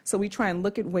 So we try and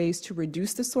look at ways to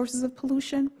reduce the sources of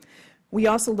pollution. We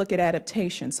also look at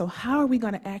adaptation. So how are we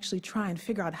going to actually try and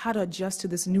figure out how to adjust to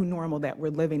this new normal that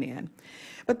we're living in?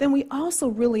 But then we also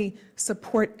really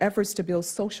support efforts to build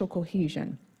social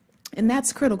cohesion. And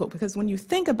that's critical because when you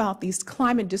think about these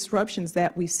climate disruptions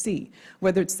that we see,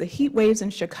 whether it's the heat waves in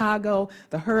Chicago,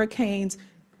 the hurricanes,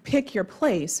 pick your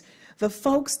place, the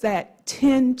folks that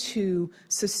tend to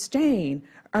sustain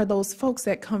are those folks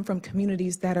that come from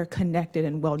communities that are connected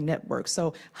and well networked.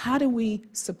 So how do we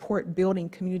support building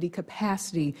community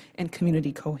capacity and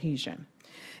community cohesion?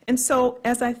 And so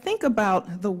as I think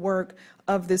about the work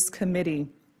of this committee,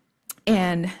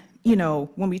 and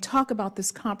when we talk about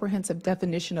this comprehensive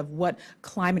definition of what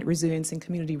climate resilience and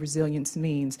community resilience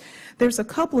means, there's a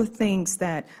couple of things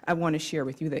that I want to share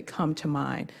with you that come to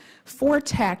mind. 4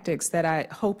 tactics that I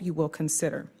hope you will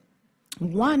consider.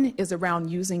 One is around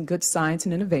using good science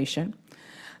and innovation.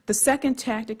 The second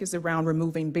tactic is around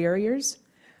removing barriers.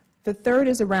 The third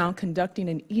is around conducting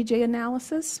an EJ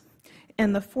analysis.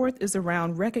 And the fourth is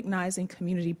around recognizing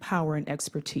community power and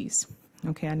expertise.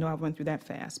 Okay, I know I went through that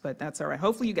fast, but that's all right.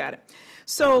 Hopefully you got it.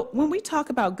 So when we talk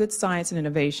about good science and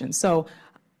innovation, so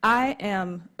I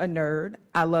am a nerd.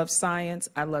 I love science.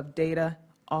 I love data,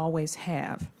 always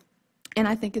have. And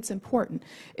I think it's important.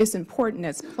 It's important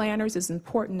as planners, it's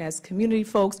important as community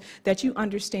folks that you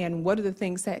understand what are the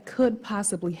things that could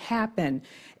possibly happen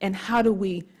and how do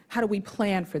we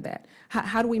plan for that?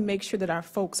 How do we make sure that our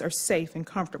folks are safe and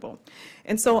comfortable?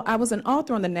 And so I was an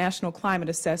author on the National Climate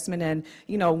Assessment and,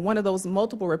 one of those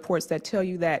multiple reports that tell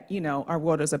you that, our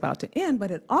world is about to end,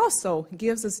 but it also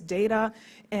gives us data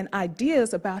and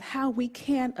ideas about how we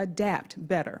can adapt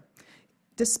better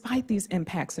despite these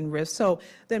impacts and risks. So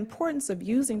the importance of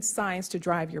using science to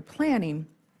drive your planning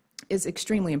is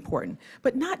extremely important,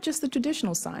 but not just the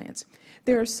traditional science.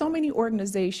 There are so many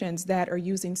organizations that are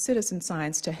using citizen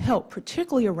science to help,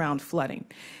 particularly around flooding.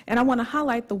 And I want to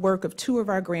highlight the work of 2 of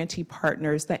our grantee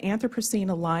partners, the Anthropocene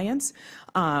Alliance,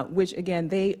 which again,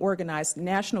 they organize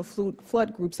national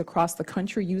flood groups across the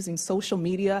country using social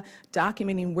media,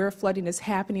 documenting where flooding is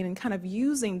happening and kind of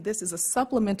using this as a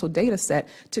supplemental data set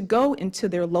to go into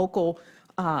their local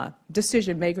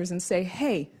decision makers and say,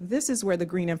 hey, this is where the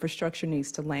green infrastructure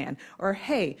needs to land, or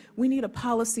hey, we need a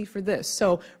policy for this.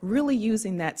 So really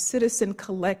using that citizen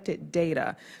collected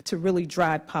data to really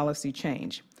drive policy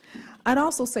change. I'd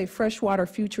also say Freshwater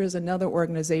Future is another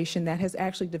organization that has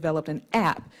actually developed an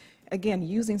app, again,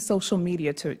 using social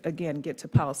media to, again, get to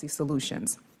policy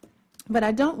solutions. But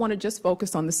I don't want to just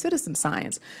focus on the citizen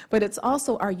science, but it's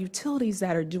also our utilities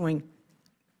that are doing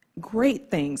great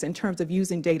things in terms of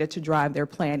using data to drive their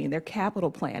planning, their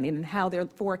capital planning, and how they're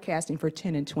forecasting for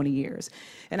 10 and 20 years.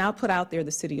 And I'll put out there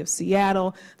the city of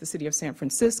Seattle, the city of San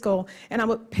Francisco, and I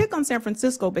would pick on San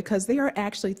Francisco because they are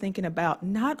actually thinking about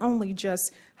not only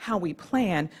just how we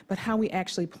plan, but how we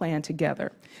actually plan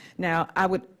together. Now, I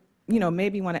would,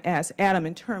 maybe want to ask Adam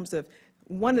in terms of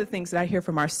one of the things that I hear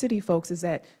from our city folks is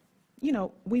that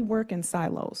we work in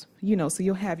silos, so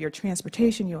you'll have your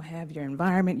transportation, you'll have your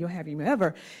environment, you'll have your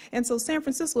whatever. And so San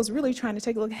Francisco is really trying to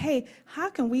take a look, hey,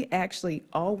 how can we actually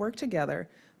all work together,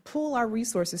 pool our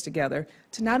resources together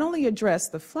to not only address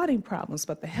the flooding problems,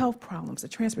 but the health problems, the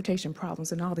transportation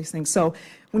problems, and all these things. So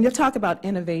when you talk about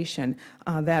innovation,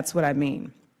 that's what I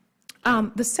mean.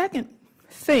 The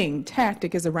second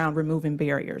tactic is around removing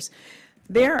barriers.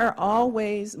 There are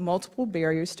always multiple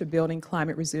barriers to building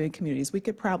climate-resilient communities. We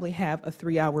could probably have a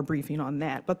 3-hour briefing on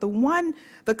that. But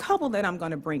the couple that I'm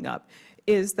going to bring up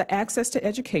is the access to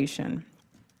education,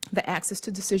 the access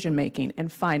to decision-making,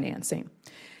 and financing.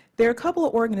 There are a couple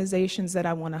of organizations that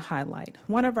I want to highlight.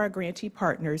 One of our grantee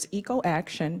partners, Eco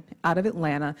Action, out of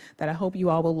Atlanta, that I hope you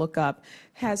all will look up,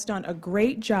 has done a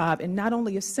great job in not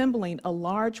only assembling a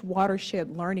large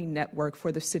watershed learning network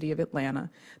for the city of Atlanta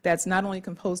that's not only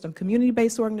composed of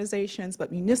community-based organizations,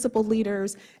 but municipal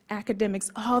leaders, academics,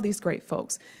 all these great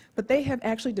folks. But they have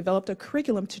actually developed a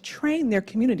curriculum to train their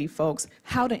community folks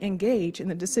how to engage in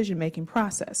the decision-making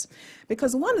process.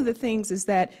 Because one of the things is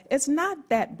that it's not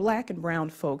that black and brown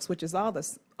folks, which is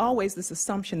always this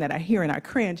assumption that I hear and I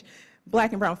cringe,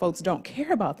 black and brown folks don't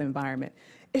care about the environment.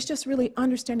 It's just really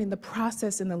understanding the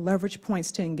process and the leverage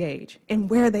points to engage and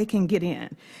where they can get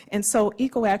in. And so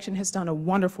Eco Action has done a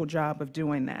wonderful job of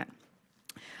doing that.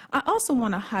 I also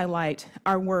want to highlight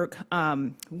our work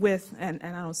with, and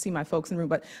I don't see my folks in the room,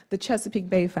 but the Chesapeake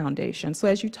Bay Foundation. So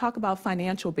as you talk about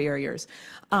financial barriers,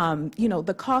 you know,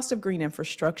 the cost of green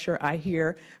infrastructure, I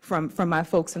hear from my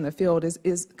folks in the field,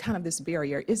 is kind of this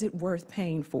barrier. Is it worth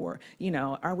paying for? You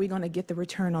know, are we going to get the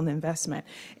return on the investment?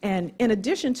 And in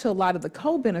addition to a lot of the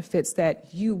co-benefits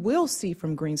that you will see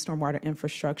from green stormwater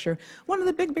infrastructure, one of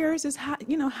the big barriers is how,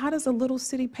 you know, how does a little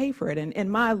city pay for it?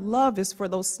 And my love is for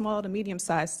those small to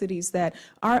medium-sized cities that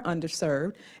are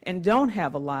underserved and don't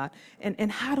have a lot,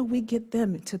 and how do we get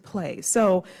them to play?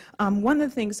 So one of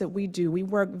the things that we do, we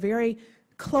work very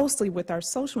closely with our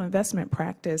social investment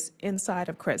practice inside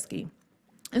of Kresge.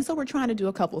 And so we're trying to do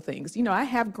a couple of things. You know, I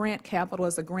have grant capital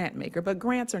as a grant maker, but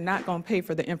grants are not going to pay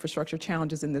for the infrastructure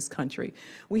challenges in this country.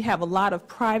 We have a lot of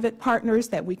private partners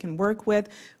that we can work with.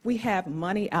 We have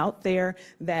money out there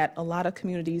that a lot of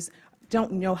communities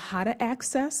don't know how to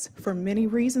access for many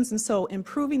reasons. And so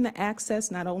improving the access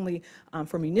not only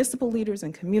for municipal leaders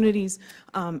and communities,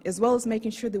 as well as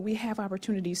making sure that we have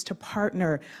opportunities to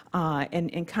partner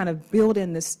and kind of build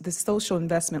in this social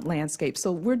investment landscape.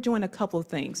 So we're doing a couple of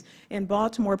things. In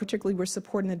Baltimore, particularly, we're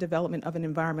supporting the development of an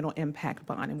environmental impact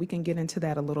bond, and we can get into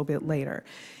that a little bit later.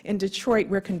 In Detroit,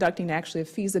 we're conducting actually a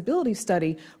feasibility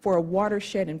study for a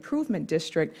watershed improvement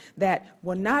district that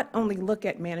will not only look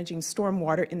at managing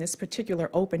stormwater in this particular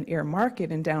open air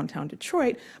market in downtown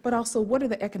Detroit, but also what are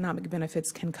the economic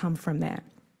benefits can come from that.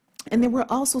 And then we're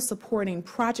also supporting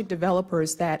project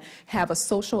developers that have a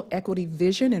social equity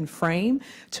vision and frame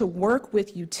to work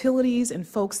with utilities and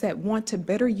folks that want to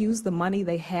better use the money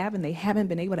they have and they haven't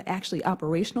been able to actually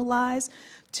operationalize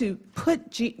to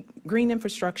put green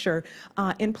infrastructure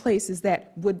in places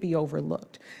that would be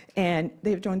overlooked. And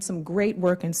they've done some great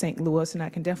work in St. Louis, and I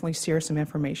can definitely share some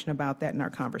information about that in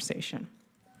our conversation.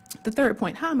 The third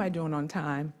point, how am I doing on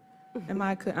time?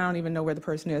 I don't even know where the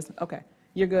person is. Okay,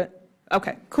 you're good?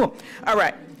 Okay, cool. All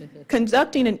right,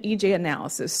 conducting an EJ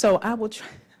analysis. So I will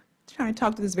try and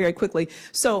talk to this very quickly.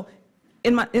 So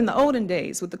in the olden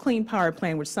days with the Clean Power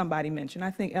Plan, which somebody mentioned,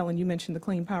 I think, Ellen, you mentioned the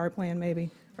Clean Power Plan maybe?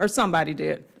 Or somebody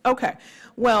did. Okay,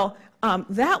 well,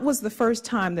 that was the first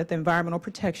time that the Environmental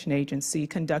Protection Agency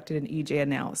conducted an EJ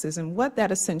analysis, and what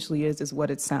that essentially is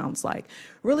what it sounds like.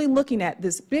 Really looking at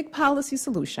this big policy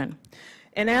solution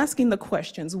and asking the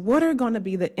questions, what are going to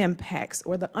be the impacts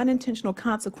or the unintentional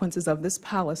consequences of this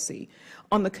policy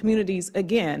on the communities,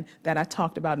 again, that I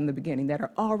talked about in the beginning, that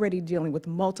are already dealing with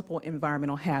multiple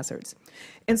environmental hazards.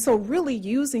 And so really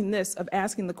using this of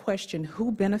asking the question,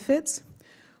 who benefits,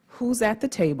 who's at the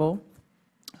table,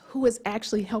 who is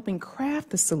actually helping craft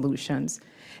the solutions,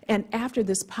 and after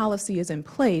this policy is in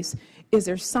place, is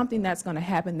there something that's going to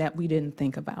happen that we didn't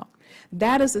think about?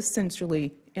 That is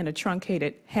essentially, in a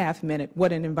truncated half-minute,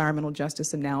 what an environmental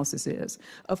justice analysis is.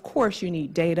 Of course, you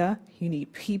need data, you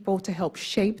need people to help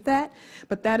shape that,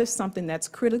 but that is something that's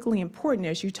critically important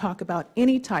as you talk about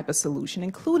any type of solution,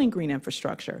 including green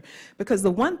infrastructure. Because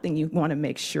the one thing you want to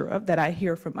make sure of, that I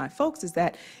hear from my folks, is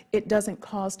that it doesn't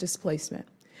cause displacement.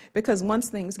 Because once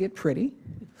things get pretty,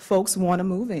 folks want to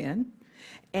move in,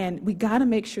 and we got to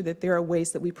make sure that there are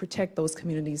ways that we protect those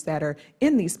communities that are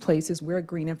in these places where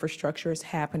green infrastructure is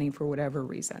happening for whatever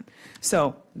reason.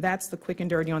 So that's the quick and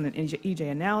dirty on the EJ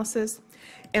analysis.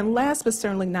 And last but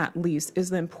certainly not least is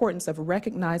the importance of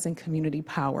recognizing community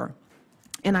power.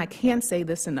 And I can't say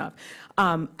this enough.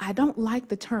 I don't like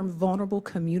the term vulnerable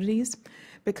communities,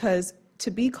 because to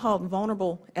be called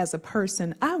vulnerable as a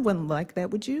person, I wouldn't like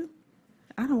that, would you?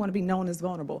 I don't want to be known as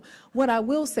vulnerable. What I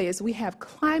will say is we have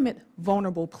climate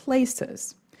vulnerable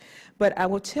places, but I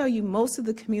will tell you most of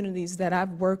the communities that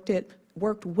I've worked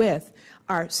with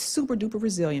are super duper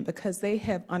resilient because they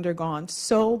have undergone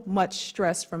so much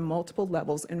stress from multiple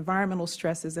levels, environmental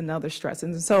stresses and other stresses.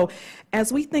 And so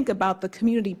as we think about the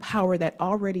community power that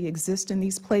already exists in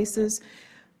these places,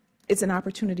 it's an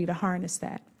opportunity to harness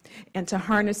that and to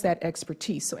harness that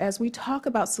expertise. So as we talk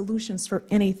about solutions for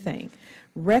anything,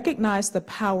 recognize the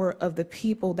power of the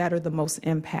people that are the most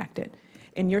impacted,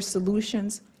 and your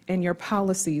solutions and your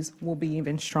policies will be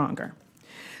even stronger.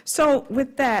 So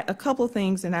with that, a couple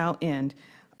things and I'll end.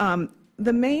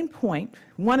 The main point,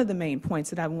 one of the main points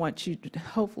that I want you to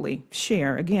hopefully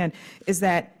share again is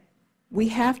that we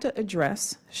have to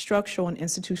address structural and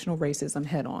institutional racism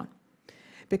head on,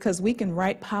 because we can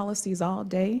write policies all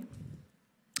day,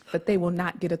 but they will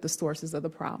not get at the sources of the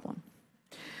problem.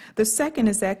 The second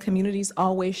is that communities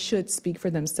always should speak for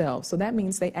themselves. So that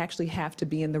means they actually have to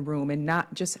be in the room and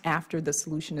not just after the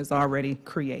solution is already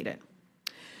created.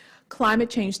 Climate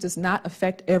change does not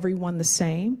affect everyone the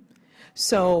same.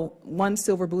 So one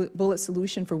silver bullet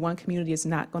solution for one community is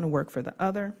not going to work for the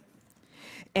other.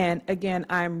 And again,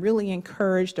 I'm really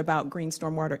encouraged about green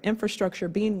stormwater infrastructure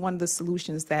being one of the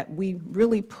solutions that we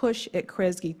really push at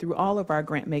Kresge through all of our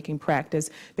grant-making practice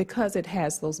because it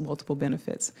has those multiple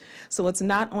benefits. So it's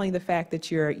not only the fact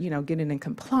that you're, getting in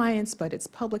compliance, but it's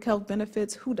public health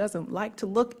benefits. Who doesn't like to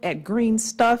look at green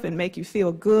stuff and make you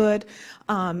feel good?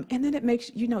 And then it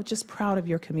makes you, just proud of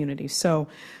your community. So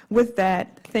with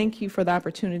that, thank you for the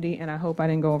opportunity, and I hope I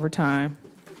didn't go over time.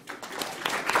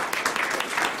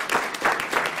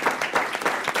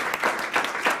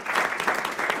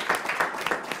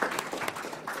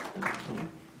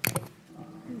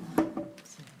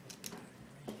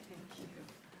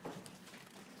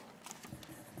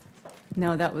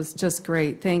 No, that was just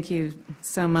great. Thank you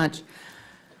so much.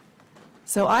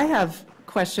 So I have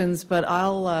questions, but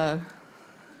I'll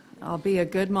be a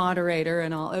good moderator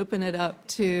and I'll open it up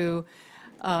to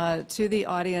the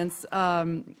audience.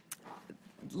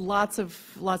 Lots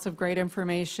of great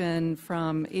information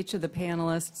from each of the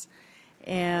panelists,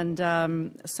 and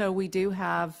so we do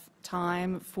have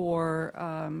time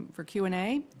for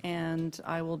Q&A, and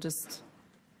I will just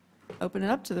open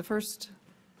it up to the first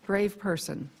brave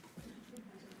person.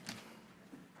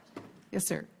 Yes,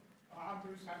 sir. I'm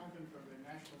Bruce Hamilton from the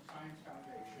National Science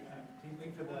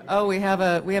Foundation. Oh, we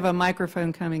have a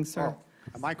microphone coming, sir. Oh,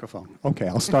 a microphone. Okay,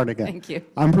 I'll start again. Thank you.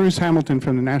 I'm Bruce Hamilton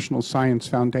from the National Science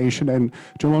Foundation, and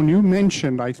Jalonne, you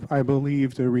mentioned, I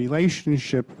believe, the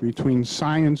relationship between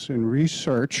science and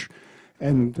research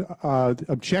and the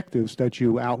objectives that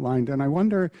you outlined, and I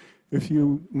wonder if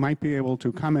you might be able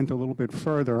to comment a little bit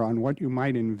further on what you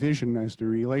might envision as the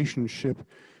relationship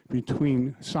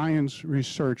between science,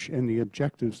 research, and the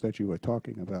objectives that you were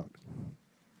talking about.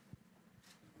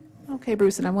 Okay,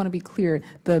 Bruce, and I want to be clear,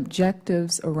 the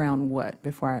objectives around what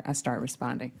before I start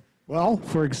responding? Well,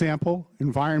 for example,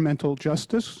 environmental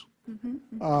justice,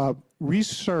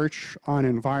 research on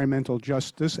environmental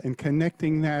justice, and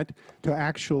connecting that to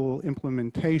actual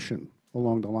implementation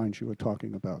along the lines you were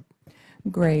talking about.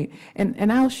 Great.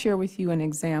 And I'll share with you an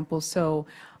example. So,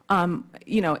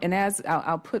 and as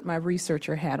I'll put my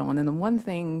researcher hat on, and the one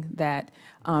thing that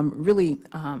really,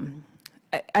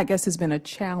 I guess, has been a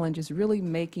challenge is really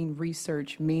making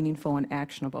research meaningful and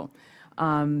actionable.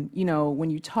 When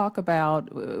you talk about,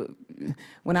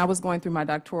 when I was going through my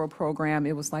doctoral program,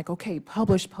 it was like, okay,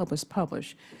 publish, publish,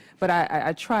 publish. But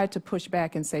I tried to push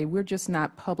back and say, we're just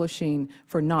not publishing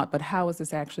for naught, but how is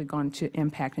this actually going to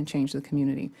impact and change the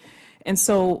community? And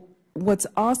so what's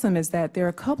awesome is that there are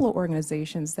a couple of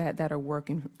organizations that are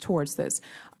working towards this.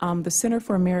 The Center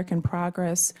for American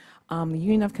Progress, the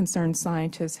Union of Concerned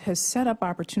Scientists has set up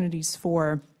opportunities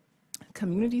for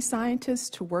community scientists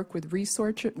to work with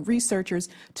researchers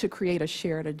to create a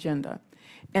shared agenda.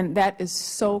 And that is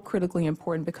so critically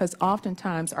important because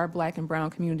oftentimes our Black and brown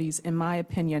communities, in my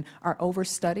opinion, are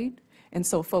overstudied. And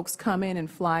so folks come in and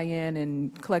fly in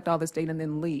and collect all this data and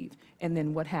then leave. And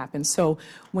then what happens? So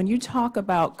when you talk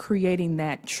about creating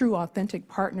that true, authentic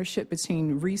partnership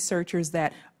between researchers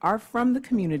that are from the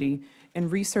community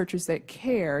and researchers that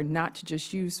care not to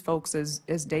just use folks as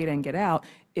data and get out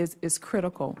is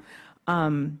critical.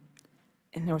 And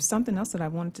there was something else that I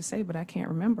wanted to say, but I can't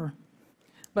remember.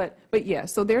 But yeah,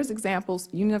 so there's examples.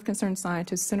 Union of Concerned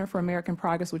Scientists, Center for American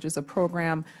Progress, which is a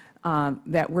program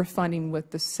that we're funding with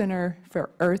the Center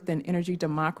for Earth and Energy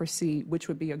Democracy, which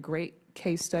would be a great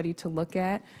case study to look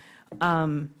at,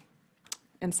 and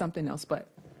something else, but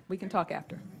we can talk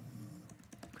after.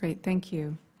 Great, thank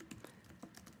you.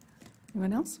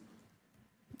 Anyone else?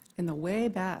 In the way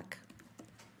back.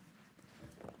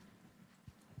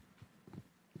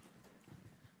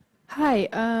 Hi,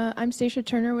 I'm Stacia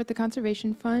Turner with the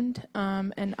Conservation Fund,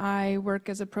 and I work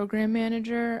as a program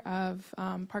manager of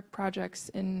park projects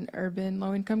in urban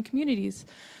low-income communities.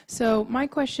 So my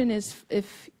question is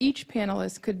if each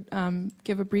panelist could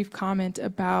give a brief comment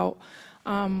about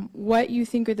what you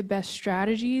think are the best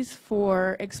strategies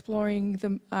for exploring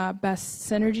the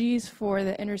best synergies for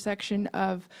the intersection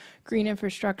of green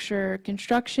infrastructure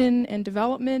construction and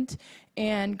development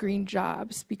and green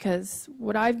jobs, because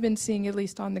what I've been seeing, at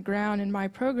least on the ground in my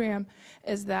program,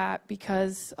 is that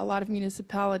because a lot of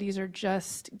municipalities are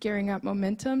just gearing up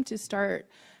momentum to start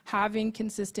having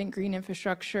consistent green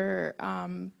infrastructure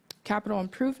capital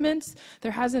improvements,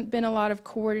 there hasn't been a lot of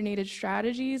coordinated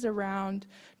strategies around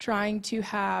trying to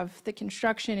have the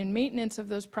construction and maintenance of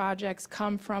those projects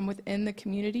come from within the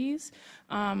communities,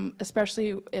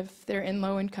 especially if they're in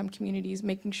low-income communities,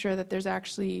 making sure that there's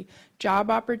actually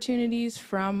job opportunities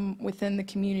from within the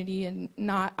community and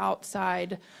not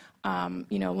outside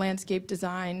landscape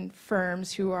design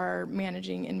firms who are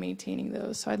managing and maintaining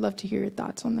those. So I'd love to hear your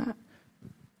thoughts on that.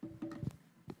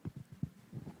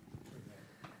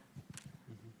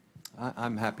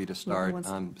 I'm happy to start.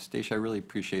 Stacia, I really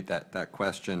appreciate that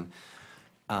question.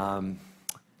 Governments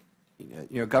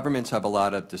have a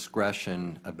lot of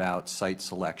discretion about site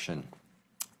selection,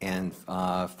 and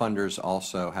funders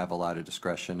also have a lot of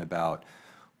discretion about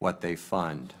what they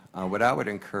fund. What I would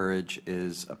encourage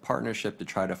is a partnership to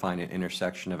try to find an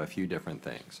intersection of a few different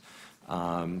things.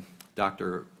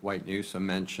 Dr. White-Newsome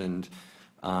mentioned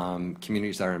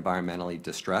communities that are environmentally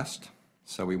distressed.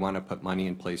 So we want to put money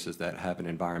in places that have an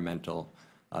environmental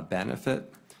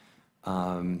benefit.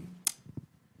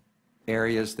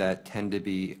 Areas that tend to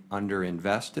be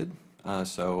underinvested.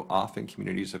 So often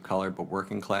communities of color, but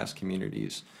working class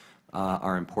communities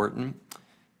are important.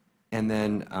 And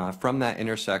then from that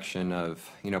intersection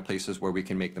of places where we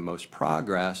can make the most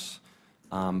progress,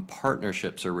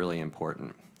 partnerships are really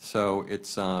important. So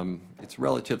it's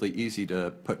relatively easy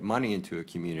to put money into a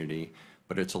community,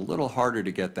 but it's a little harder to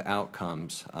get the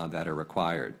outcomes that are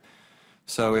required.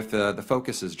 So if the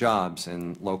focus is jobs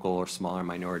and local or smaller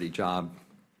minority job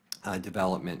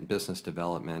development, business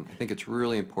development, I think it's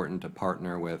really important to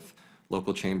partner with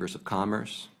local chambers of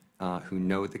commerce who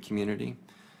know the community.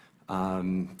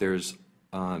 There's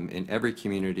in every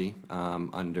community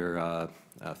under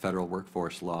federal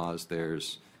workforce laws,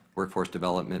 there's workforce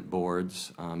development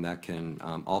boards that can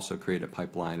also create a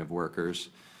pipeline of workers.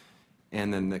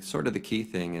 And then the key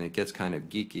thing, and it gets kind of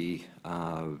geeky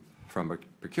from a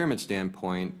procurement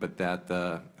standpoint, but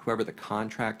that whoever the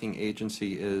contracting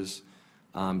agency is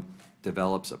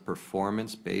develops a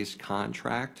performance-based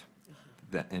contract,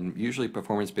 and usually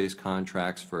performance-based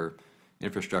contracts for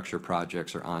infrastructure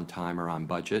projects are on time or on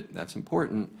budget. That's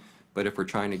important, but if we're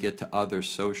trying to get to other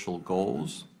social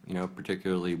goals,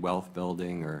 particularly wealth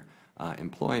building or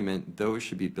employment, those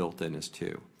should be built in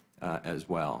as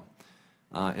well.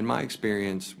 In my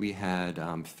experience, we had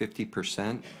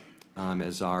 50%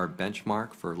 as our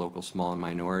benchmark for local small and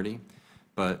minority,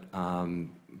 but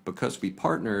because we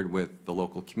partnered with the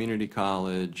local community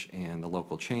college and the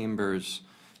local chambers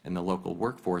and the local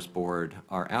workforce board,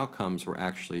 our outcomes were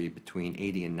actually between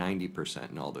 80 and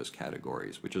 90% in all those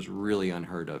categories, which is really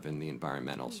unheard of in the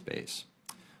environmental space.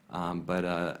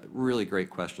 But really great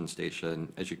question, Stacia,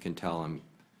 and as you can tell,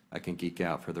 I can geek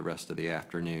out for the rest of the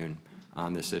afternoon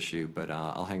on this issue, but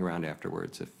I'll hang around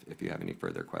afterwards if you have any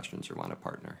further questions or want to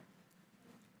partner.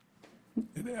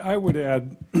 I would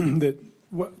add that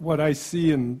what I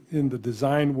see in the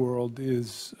design world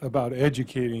is about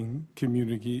educating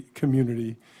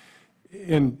community,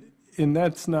 and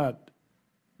that's not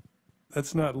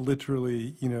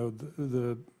literally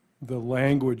the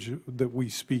language that we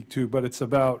speak to, but it's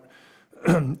about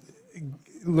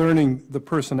learning the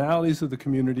personalities of the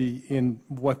community in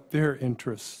what their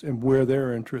interests and where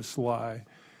their interests lie.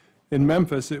 In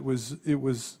Memphis, it was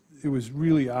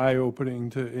really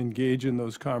eye-opening to engage in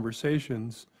those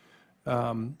conversations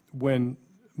when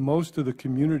most of the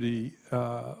community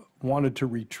wanted to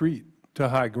retreat to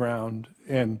high ground,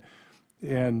 and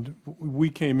we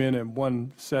came in at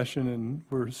one session and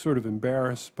were sort of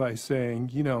embarrassed by saying,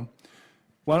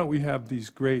 why don't we have these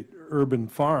great urban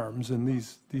farms, and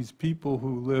these people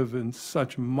who live in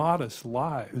such modest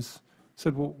lives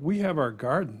said, well, we have our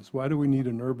gardens. Why do we need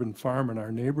an urban farm in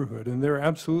our neighborhood? And they're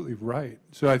absolutely right.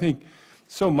 So I think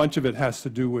so much of it has to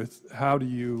do with how do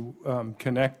you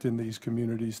connect in these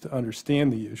communities to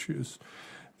understand the issues.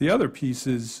 The other piece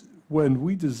is when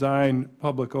we design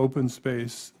public open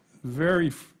space,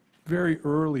 very, very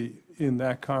early in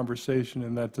that conversation,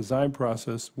 in that design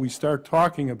process, we start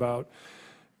talking about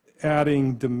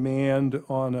adding demand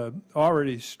on a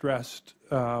already stressed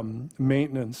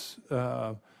maintenance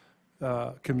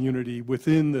community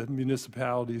within the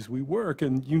municipalities we work,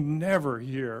 and you never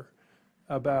hear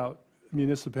about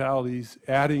municipalities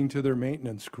adding to their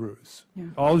maintenance crews. Yeah.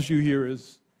 All you hear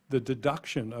is the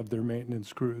deduction of their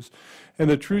maintenance crews. And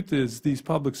the truth is, these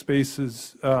public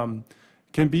spaces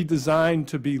can be designed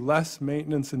to be less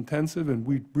maintenance intensive, and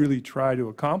we really try to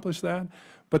accomplish that.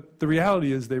 But the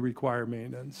reality is they require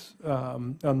maintenance.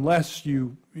 Unless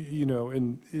you know,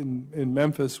 in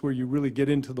Memphis, where you really get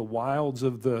into the wilds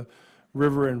of the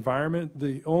river environment,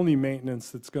 the only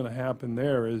maintenance that's going to happen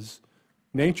there is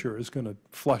nature is going to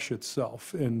flush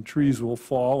itself, and trees will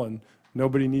fall, and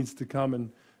nobody needs to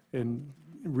come and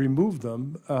remove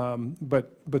them.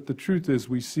 But the truth is,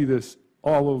 we see this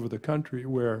all over the country,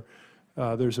 where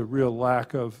there's a real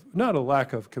lack of, not a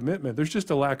lack of commitment, there's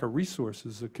just a lack of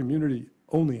resources. The community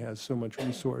only has so much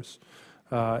resource.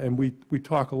 And we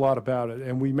talk a lot about it,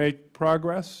 and we make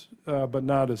progress, but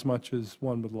not as much as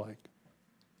one would like.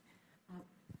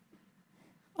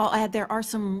 I'll add there are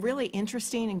some really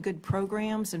interesting and good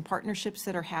programs and partnerships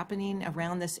that are happening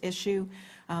around this issue.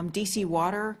 DC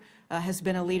Water has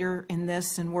been a leader in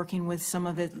this and working with some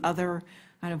of the other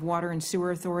kind of water and sewer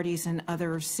authorities in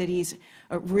other cities,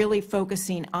 really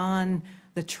focusing on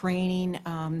the training,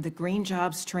 the green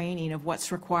jobs training of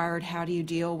what's required, how do you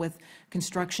deal with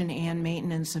construction and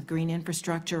maintenance of green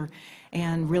infrastructure,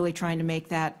 and really trying to make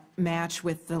that match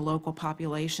with the local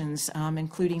populations,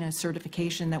 including a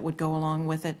certification that would go along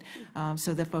with it,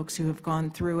 so the folks who have gone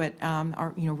through it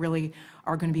are, really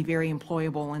are going to be very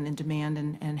employable and in demand,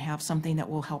 and have something that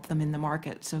will help them in the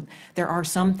market. So there are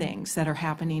some things that are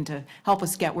happening to help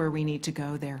us get where we need to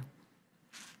go there.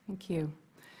 Thank you.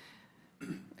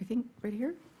 I think right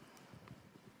here.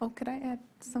 Oh, could I add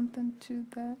something to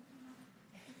that?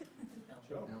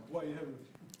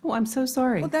 Oh, I'm so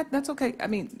sorry. Well, that's okay. I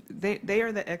mean, they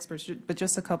are the experts, but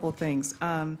just a couple of things.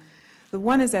 The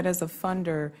one is that as a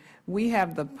funder, we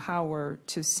have the power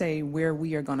to say where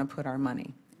we are going to put our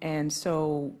money. And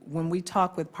so when we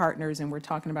talk with partners and we're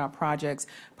talking about projects,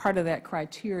 part of that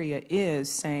criteria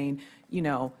is saying,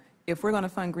 if we're going to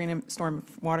fund green storm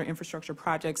water infrastructure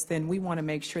projects, then we want to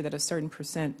make sure that a certain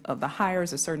percent of the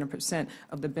hires, a certain percent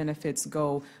of the benefits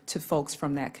go to folks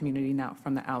from that community, not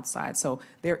from the outside. So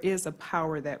there is a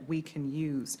power that we can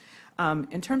use.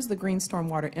 In terms of the green storm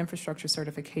water infrastructure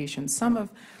certification, some of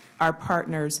our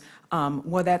partners,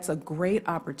 well, that's a great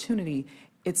opportunity.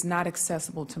 It's not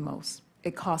accessible to most.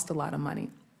 It costs a lot of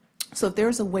money. So if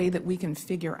there's a way that we can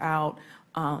figure out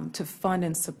to fund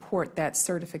and support that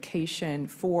certification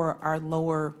for our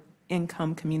lower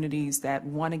income communities that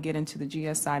want to get into the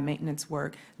GSI maintenance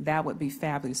work, that would be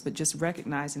fabulous, but just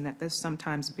recognizing that there's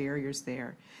sometimes barriers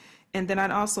there. And then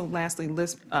I'd also lastly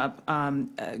list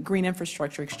Green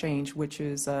Infrastructure Exchange, which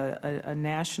is a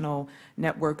national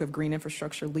network of green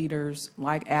infrastructure leaders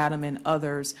like Adam and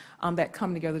others that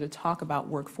come together to talk about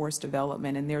workforce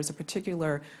development. And there's a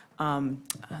particular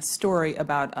story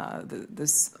about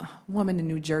this woman in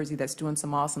New Jersey that's doing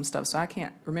some awesome stuff. So I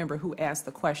can't remember who asked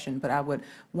the question, but I would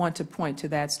want to point to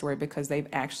that story because they've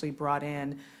actually brought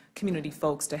in community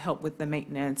folks to help with the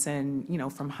maintenance, and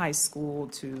from high school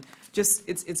to just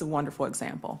it's a wonderful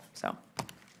example. So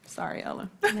sorry, Ellen.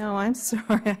 No, I'm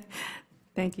sorry.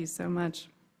 Thank you so much.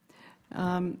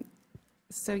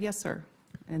 So yes, sir.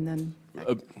 And then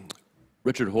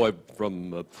Richard Hoy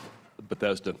from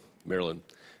Bethesda, Maryland.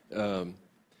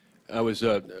 I was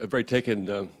very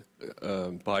taken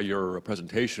by your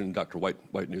presentation, Dr.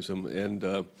 White-Newsome,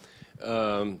 and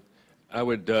I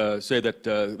would say that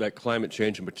that climate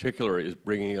change in particular is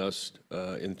bringing us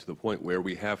into the point where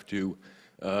we have to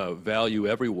value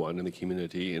everyone in the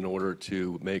community in order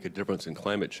to make a difference in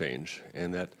climate change,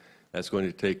 and that's going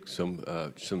to take some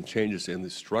changes in the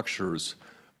structures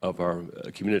of our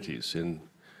communities. In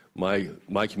my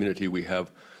community, we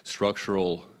have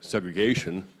structural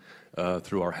segregation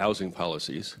through our housing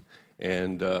policies,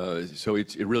 and so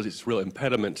it's a real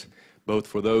impediment both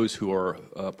for those who are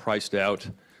priced out,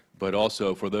 but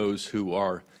also for those who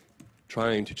are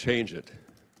trying to change it,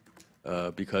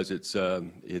 because it's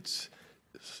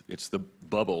the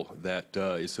bubble that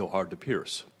is so hard to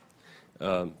pierce.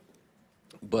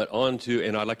 But on to,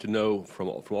 and I'd like to know from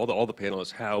all the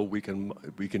panelists how we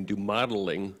can do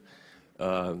modeling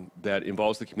that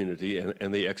involves the community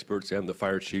and the experts and the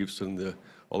fire chiefs and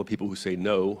all the people who say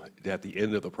no at the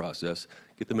end of the process,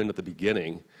 get them in at the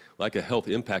beginning, like a health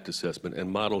impact assessment, and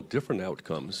model different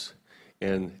outcomes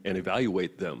and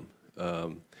evaluate them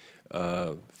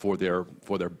for their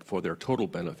total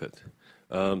benefit.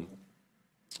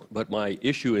 But my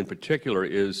issue in particular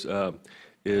is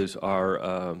is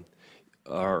our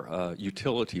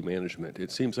utility management.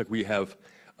 It seems like we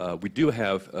do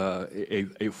have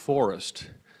a forest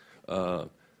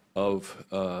of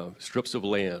strips of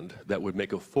land that would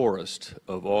make a forest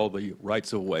of all the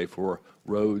rights-of-way for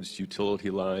roads, utility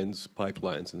lines,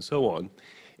 pipelines, and so on,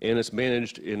 and it's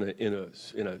managed in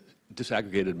a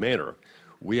disaggregated manner.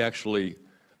 We actually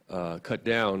cut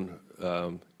down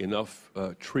enough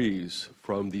trees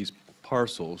from these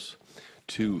parcels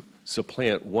to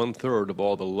supplant 1/3 of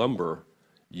all the lumber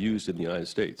used in the United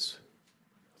States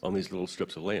on these little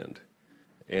strips of land.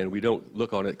 And we don't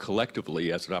look on it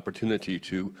collectively as an opportunity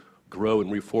to grow and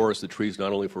reforest the trees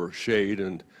not only for shade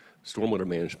and stormwater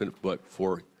management, but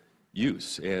for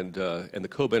use. And the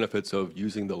co-benefits of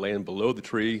using the land below the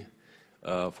tree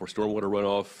for stormwater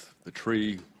runoff, the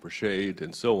tree for shade,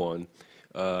 and so on,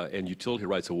 and utility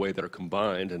rights of way that are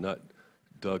combined and not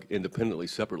dug independently,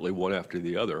 separately, one after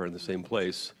the other in the same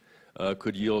place,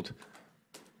 could yield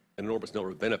an enormous number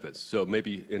of benefits. So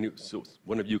maybe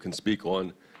one of you can speak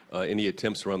on any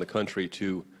attempts around the country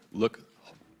to look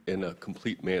in a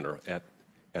complete manner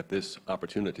at this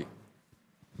opportunity.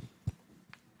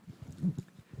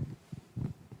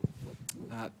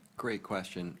 Great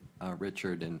question,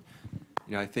 Richard. And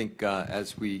I think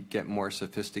as we get more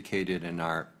sophisticated in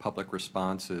our public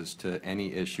responses to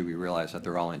any issue, we realize that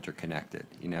they're all interconnected.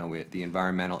 The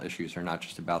environmental issues are not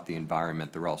just about the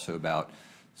environment, they're also about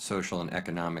social and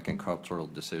economic and cultural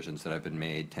decisions that have been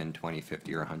made 10, 20,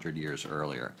 50, or 100 years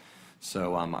earlier.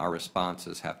 So our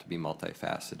responses have to be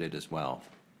multifaceted as well.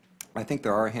 I think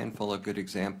there are a handful of good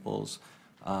examples.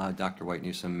 Dr.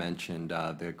 White-Newsome mentioned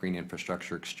the Green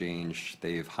Infrastructure Exchange.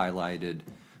 They've highlighted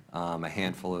a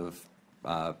handful of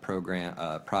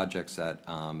projects that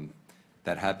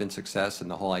have been success,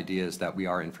 and the whole idea is that we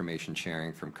are information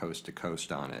sharing from coast to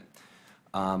coast on it.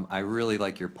 I really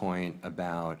like your point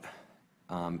about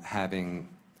having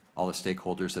all the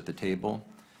stakeholders at the table.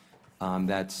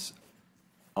 That's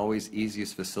always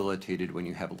easiest facilitated when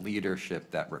you have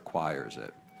leadership that requires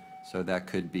it. So that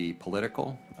could be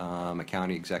political, a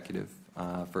county executive,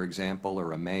 for example,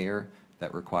 or a mayor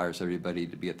that requires everybody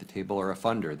to be at the table, or a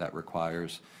funder that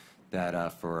requires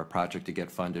that for a project to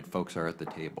get funded, folks are at the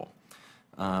table.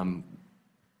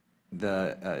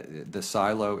 The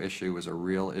silo issue is a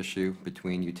real issue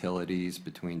between utilities,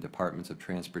 between departments of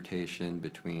transportation,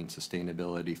 between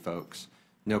sustainability folks.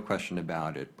 No question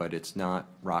about it, but it's not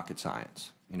rocket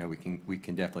science. We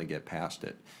can definitely get past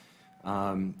it.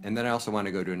 And then I also want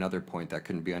to go to another point that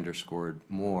couldn't be underscored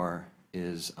more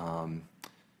is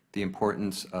the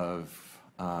importance of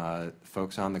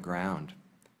folks on the ground.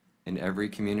 In every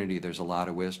community, there's a lot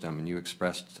of wisdom, and you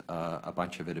expressed a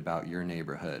bunch of it about your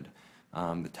neighborhood.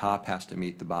 The top has to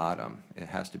meet the bottom. It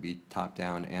has to be top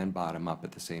down and bottom up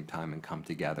at the same time and come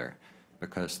together,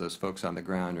 because those folks on the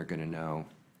ground are going to know,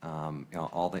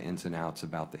 all the ins and outs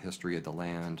about the history of the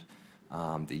land,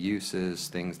 the uses,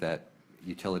 things that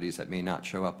utilities that may not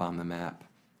show up on the map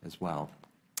as well.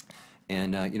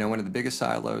 And one of the biggest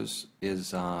silos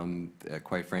is,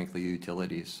 quite frankly,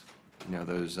 utilities.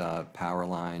 Those power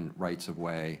line rights of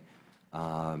way,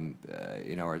 are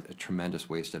a tremendous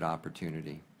wasted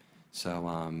opportunity.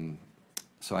 So,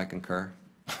 so I concur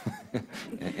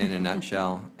in a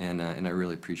nutshell, and I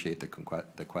really appreciate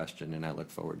the question, and I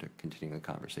look forward to continuing the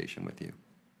conversation with you.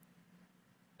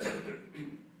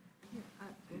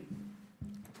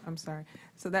 I'm sorry.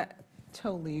 So that,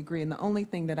 totally agree. And the only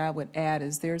thing that I would add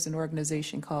is there's an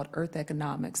organization called Earth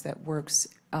Economics that works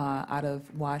out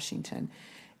of Washington.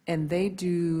 And they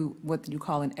do what you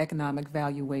call an economic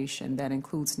valuation that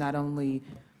includes not only,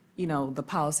 the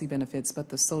policy benefits, but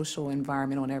the social,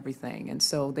 environmental, and everything. And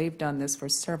so they've done this for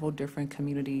several different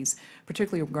communities,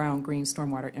 particularly around green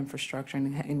stormwater infrastructure,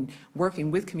 and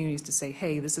working with communities to say,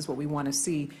 hey, this is what we want to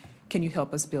see. Can you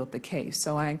help us build the case?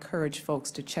 So I encourage folks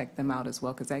to check them out as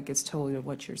well, because that gets totally to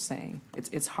what you're saying.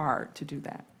 It's hard to do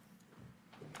that.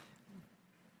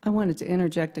 I wanted to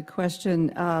interject a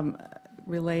question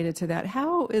related to that.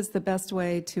 How is the best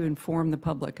way to inform the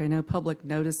public? I know public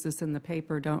notice this in the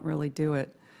paper, don't really do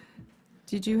it.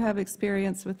 Did you have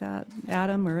experience with that,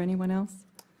 Adam, or anyone else?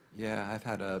 Yeah,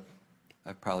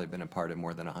 I've probably been a part of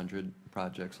more than 100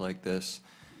 projects like this,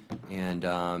 and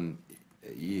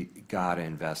you got to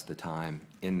invest the time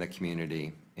in the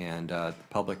community, and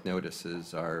public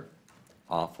notices are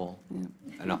awful,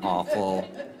 an awful,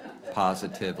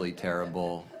 positively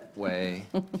terrible way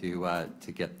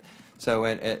to get. So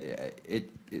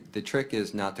the trick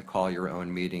is not to call your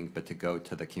own meeting, but to go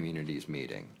to the community's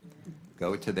meeting.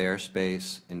 Go to their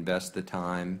space, invest the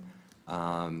time.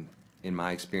 In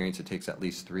my experience, it takes at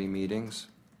least 3 meetings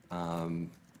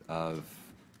of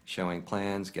showing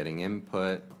plans, getting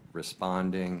input,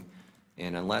 responding,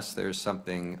 and unless there's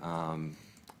something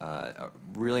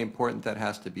really important that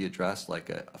has to be addressed, like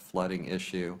a flooding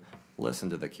issue, listen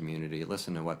to the community,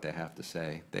 listen to what they have to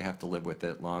say. They have to live with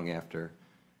it long after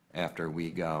we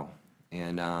go.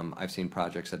 And I've seen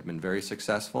projects that have been very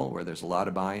successful where there's a lot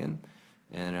of buy-in,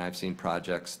 and I've seen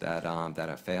projects that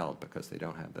have failed because they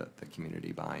don't have the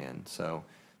community buy-in. So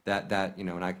that you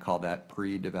know, and I call that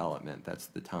pre-development. That's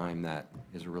the time that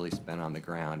is really spent on the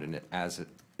ground, and it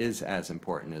is as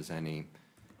important as any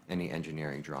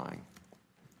engineering drawing.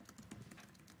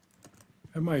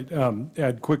 I might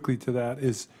add quickly to that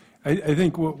is, I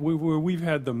think where we've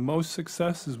had the most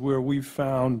success is where we've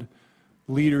found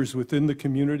leaders within the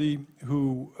community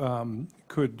who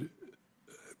could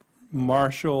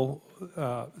marshal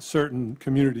certain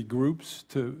community groups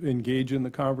to engage in the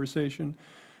conversation,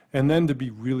 and then to be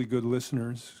really good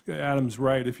listeners. Adam's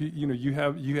right. If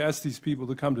you ask these people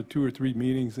to come to 2 or 3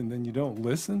 meetings and then you don't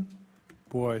listen,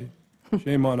 boy,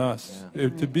 shame on us. Yeah.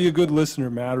 To be a good listener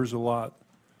matters a lot.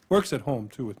 Works at home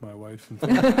too with my wife.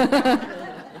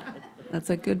 That's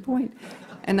a good point.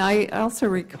 And I also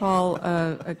recall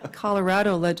a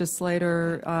Colorado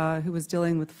legislator who was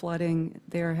dealing with flooding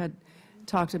there had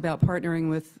talked about partnering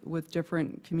with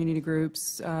different community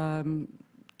groups,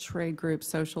 trade groups,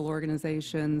 social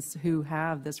organizations who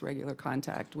have this regular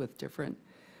contact with different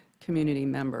community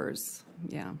members.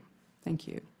 Yeah, thank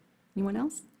you. Anyone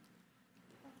else?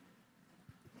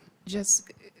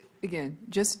 Again,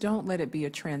 just don't let it be a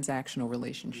transactional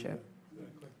relationship.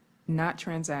 Not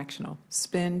transactional.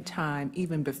 Spend time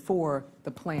even before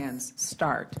the plans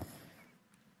start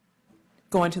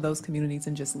going to those communities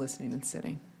and just listening and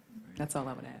sitting. That's all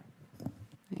I would add.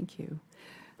 Thank you.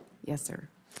 Yes, sir.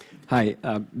 Hi,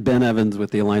 Ben Evans with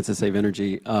the Alliance to Save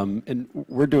Energy. And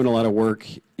we're doing a lot of work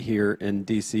here in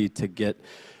DC to get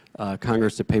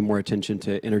Congress to pay more attention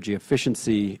to energy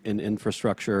efficiency in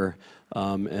infrastructure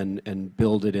and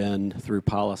build it in through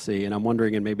policy. And I'm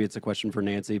wondering, and maybe it's a question for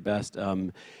Nancy best,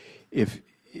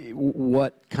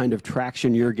 what kind of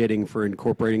traction you're getting for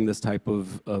incorporating this type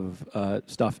of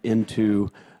stuff into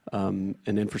an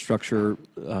infrastructure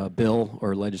bill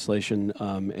or legislation,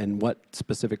 and what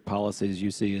specific policies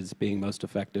you see as being most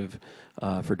effective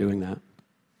for doing that.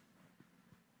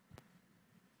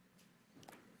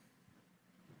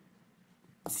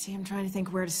 See, I'm trying to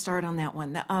think where to start on that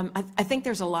one. I think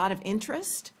there's a lot of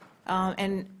interest,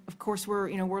 and of course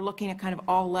we're looking at kind of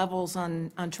all levels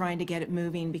on trying to get it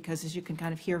moving, because as you can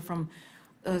kind of hear from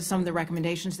some of the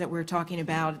recommendations that we're talking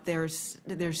about, there's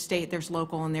state, there's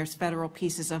local, and there's federal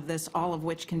pieces of this, all of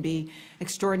which can be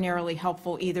extraordinarily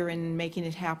helpful either in making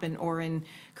it happen or in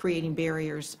creating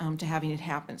barriers to having it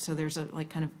happen. So there's a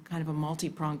kind of a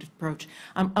multi-pronged approach.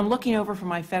 I'm looking over for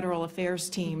my federal affairs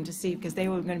team to see, because they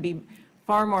were going to be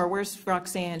far more. Where's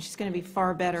Roxanne? She's going to be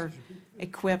far better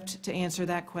equipped to answer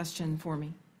that question for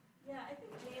me. Yeah, I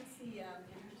think Nancy, in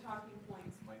her talking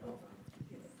points.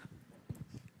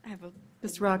 I have a.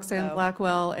 Ms. Roxanne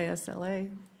Blackwell, ASLA.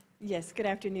 Yes, good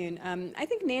afternoon. I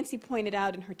think Nancy pointed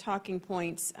out in her talking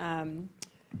points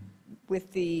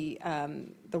with the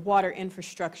Water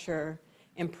Infrastructure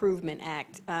Improvement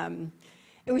Act.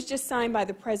 It was just signed by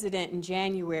the President in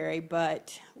January,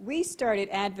 but we started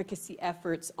advocacy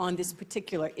efforts on this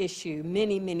particular issue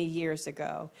many, many years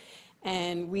ago.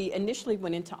 And we initially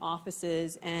went into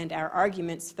offices, and our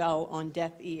arguments fell on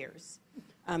deaf ears,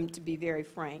 to be very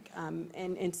frank. And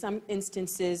in some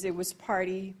instances, it was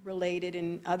party-related.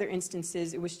 In other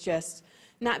instances, it was just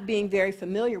not being very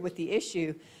familiar with the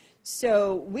issue.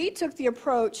 So we took the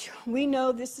approach, we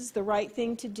know this is the right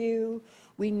thing to do.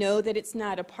 We know that it's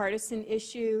not a partisan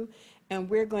issue, and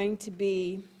we're going to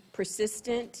be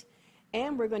persistent,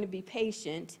 and we're going to be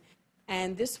patient.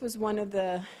 And this was one of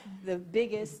the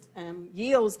biggest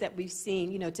yields that we've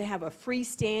seen, to have a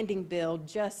freestanding bill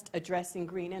just addressing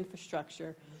green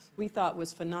infrastructure, we thought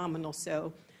was phenomenal.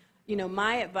 So,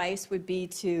 my advice would be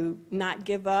to not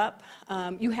give up.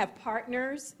 You have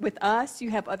partners with us.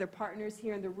 You have other partners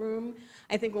here in the room.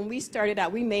 I think when we started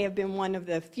out, we may have been one of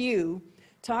the few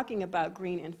talking about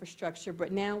green infrastructure,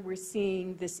 but now we're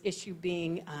seeing this issue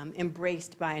being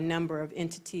embraced by a number of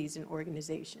entities and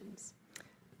organizations.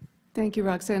 Thank you,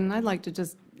 Roxanne. I'd like to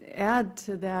just add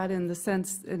to that in the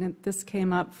sense, and this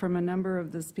came up from a number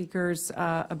of the speakers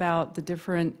about the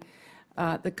different,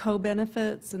 the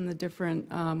co-benefits and the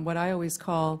different, what I always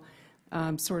call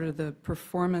sort of the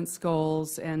performance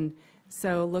goals. And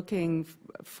so looking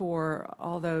for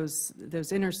all those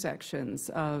intersections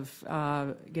of,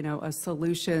 a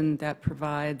solution that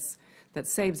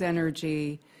saves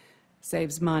energy,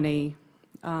 saves money,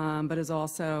 but is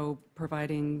also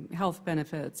providing health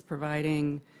benefits,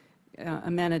 providing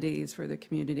amenities for the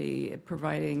community,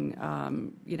 providing,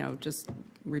 just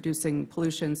reducing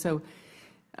pollution. So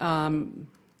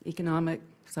economic,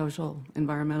 social,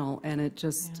 environmental, and it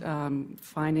just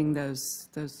finding those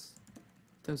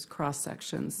cross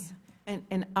sections. Yeah.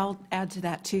 And I'll add to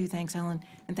that too. Thanks, Ellen,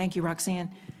 and thank you,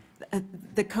 Roxanne.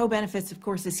 The co-benefits, of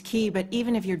course, is key, but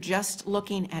even if you're just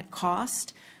looking at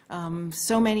cost,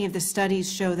 so many of the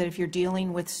studies show that if you're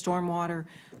dealing with stormwater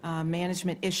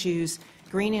management issues,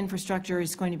 green infrastructure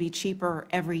is going to be cheaper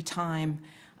every time,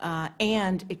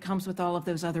 and it comes with all of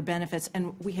those other benefits.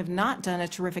 And we have not done a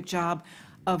terrific job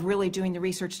of really doing the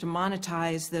research to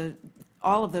monetize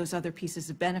all of those other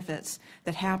pieces of benefits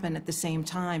that happen at the same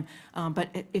time.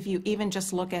 But if you even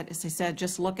just look at, as I said,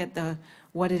 just look at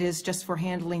what it is just for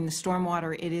handling the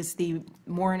stormwater, it is the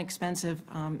more inexpensive,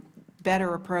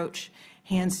 better approach,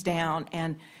 hands down.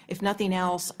 And if nothing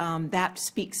else, that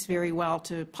speaks very well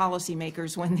to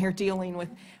policymakers when they're dealing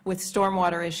with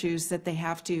stormwater issues that they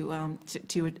have to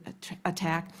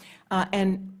attack.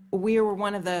 And we were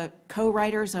one of the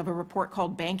co-writers of a report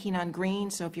called Banking on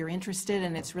Green, so if you're interested,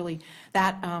 and it's really,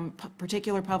 that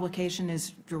particular publication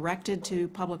is directed to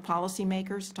public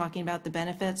policymakers, talking about the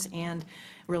benefits and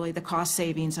really the cost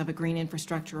savings of a green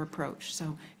infrastructure approach.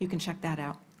 So you can check that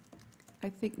out. I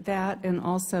think that, and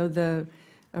also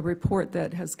a report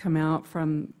that has come out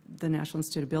from the National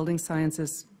Institute of Building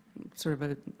Sciences, sort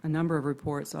of a number of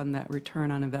reports on that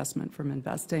return on investment from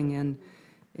investing in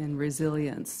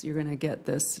resilience. You're going to get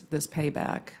this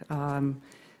payback.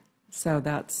 So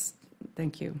that's,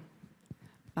 thank you.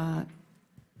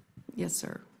 Yes,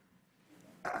 sir.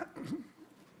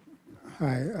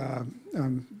 Hi,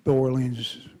 I'm Bill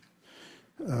Orleans,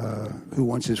 who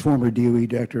wants his former DOE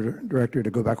director to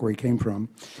go back where he came from.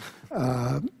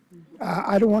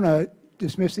 I don't want to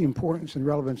dismiss the importance and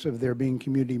relevance of there being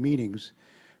community meetings,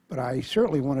 but I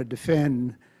certainly want to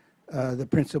defend the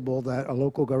principle that a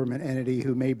local government entity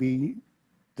who may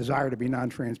desire to be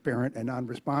non-transparent and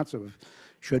non-responsive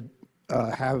should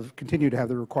continue to have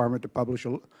the requirement to publish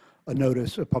a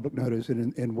notice, a public notice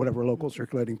in whatever local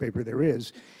circulating paper there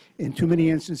is. In too many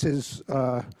instances,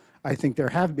 I think there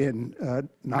have been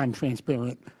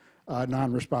non-transparent,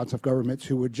 non-responsive governments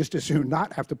who would just as soon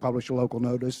not have to publish a local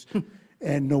notice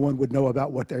and no one would know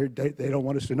about what they don't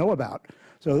want us to know about.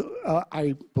 So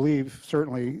I believe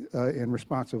certainly in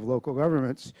responsive local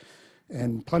governments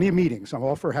and plenty of meetings. I'm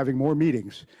all for having more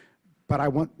meetings, but I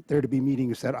want there to be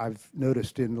meetings that I've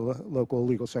noticed in the local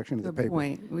legal section of the paper. Good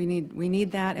point. We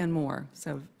need that and more.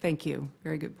 So thank you.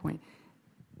 Very good point.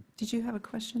 Did you have a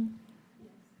question?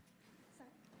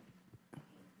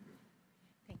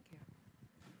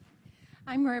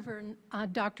 I'm Reverend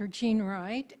Dr. Jean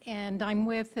Wright, and I'm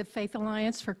with the Faith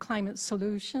Alliance for Climate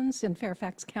Solutions in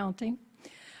Fairfax County.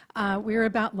 We're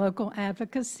about local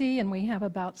advocacy, and we're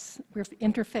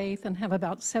interfaith and have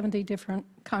about 70 different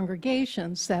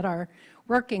congregations that are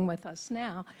working with us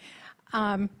now.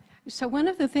 So one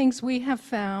of the things we have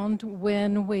found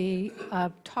when we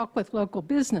talk with local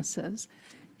businesses,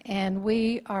 and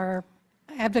we are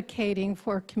advocating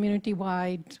for a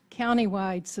community-wide,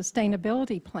 county-wide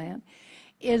sustainability plan,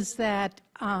 is that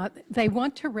they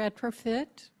want to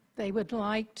retrofit. They would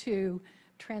like to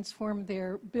transform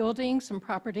their buildings and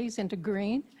properties into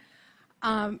green.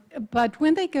 But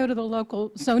when they go to the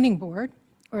local zoning board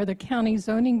or the county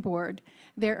zoning board,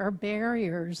 there are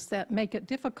barriers that make it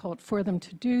difficult for them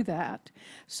to do that.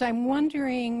 So I'm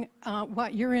wondering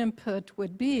what your input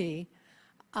would be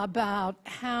about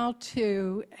how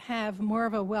to have more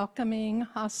of a welcoming,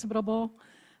 hospitable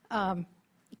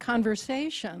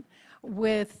conversation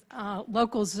with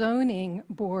local zoning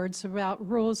boards about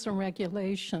rules and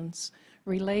regulations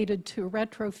related to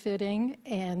retrofitting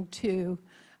and to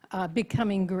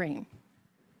becoming green.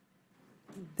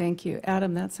 Thank you.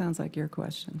 Adam, that sounds like your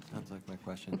question. Sounds like my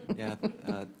question. Yeah.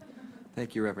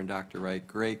 Thank you, Reverend Dr. Wright.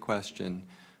 Great question.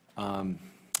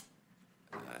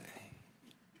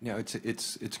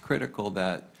 It's critical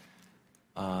that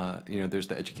there's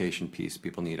the education piece.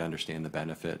 People need to understand the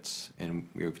benefits, and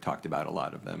we've talked about a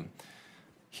lot of them.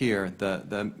 Here,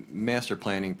 the master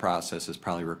planning process is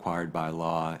probably required by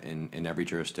law in every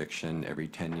jurisdiction every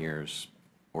 10 years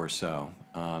or so.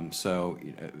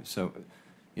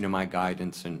 My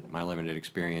guidance and my limited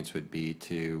experience would be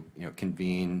to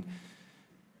convene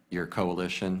your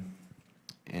coalition,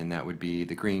 and that would be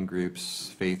the green groups,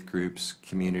 faith groups,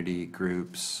 community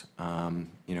groups,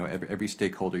 every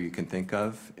stakeholder you can think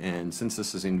of. And since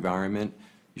this is environment,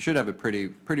 you should have a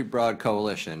pretty broad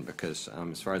coalition because,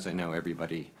 as far as I know,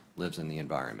 everybody lives in the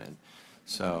environment.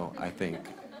 So I think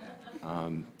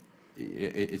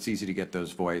it's easy to get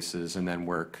those voices and then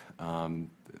work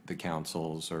the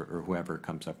councils or whoever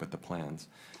comes up with the plans.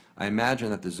 I imagine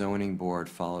that the zoning board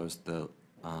follows the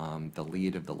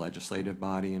lead of the legislative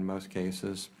body in most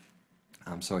cases,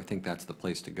 so I think that's the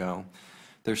place to go.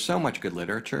 There's so much good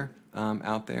literature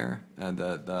out there.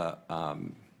 The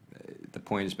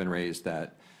point has been raised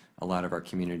that a lot of our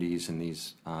communities and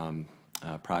these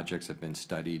projects have been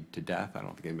studied to death. I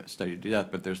don't think they've been studied to death,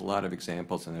 but there's a lot of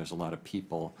examples and there's a lot of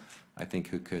people, I think,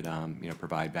 who could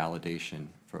provide validation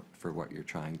for what you're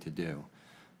trying to do.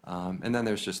 And then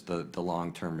there's just the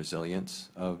long-term resilience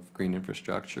of green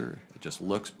infrastructure. It just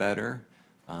looks better.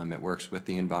 It works with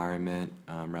the environment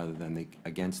rather than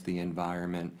against the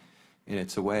environment. And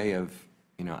it's a way of,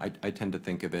 I tend to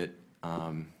think of it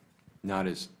not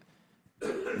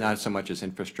so much as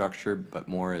infrastructure, but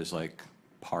more as like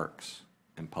parks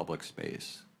and public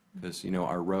space. Because,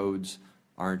 our roads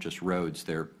aren't just roads,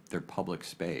 they're public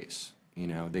space.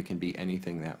 They can be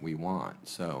anything that we want.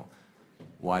 So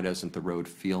why doesn't the road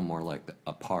feel more like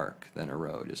a park than a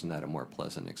road? Isn't that a more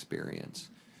pleasant experience?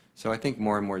 So I think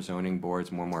more and more zoning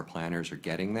boards, more and more planners are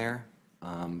getting there,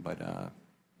 but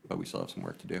we still have some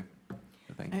work to do.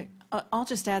 So thank you. I'll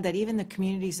just add that even the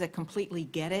communities that completely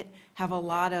get it have a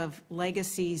lot of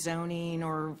legacy zoning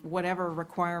or whatever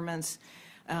requirements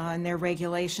and their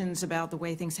regulations about the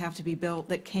way things have to be built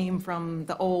that came from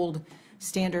the old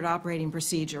standard operating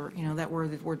procedure, that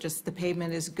we're just, the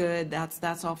pavement is good,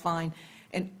 that's all fine.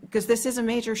 And because this is a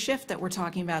major shift that we're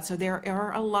talking about, so there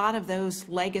are a lot of those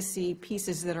legacy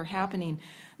pieces that are happening.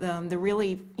 The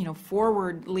really,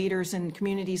 forward leaders in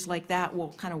communities like that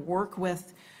will kind of work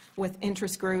with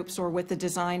interest groups or with the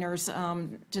designers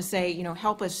to say,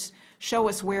 help us, show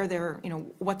us where they're,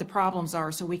 what the problems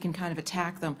are so we can kind of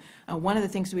attack them. One of the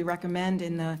things we recommend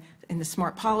in the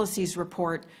Smart Policies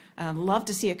report, love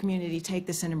to see a community take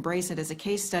this and embrace it as a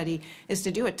case study, is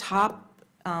to do a top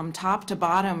to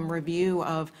bottom review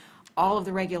of all of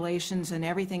the regulations and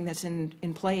everything that's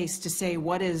in place to say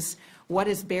what is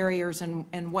barriers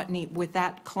and what need, with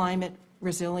that climate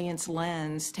resilience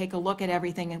lens, take a look at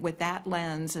everything with that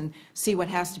lens and see what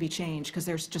has to be changed, because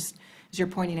there's just, as you're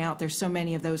pointing out, there's so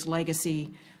many of those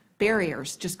legacy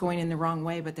barriers just going in the wrong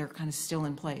way, but they're kind of still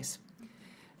in place.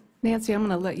 Nancy, I'm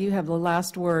going to let you have the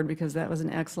last word because that was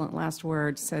an excellent last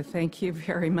word, so thank you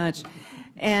very much.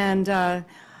 And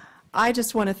I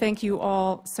just want to thank you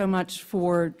all so much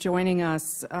for joining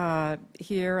us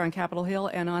here on Capitol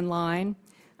Hill and online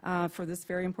for this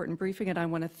very important briefing, and I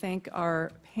want to thank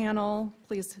our panel.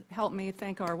 Please help me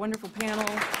thank our wonderful panel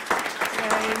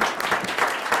today.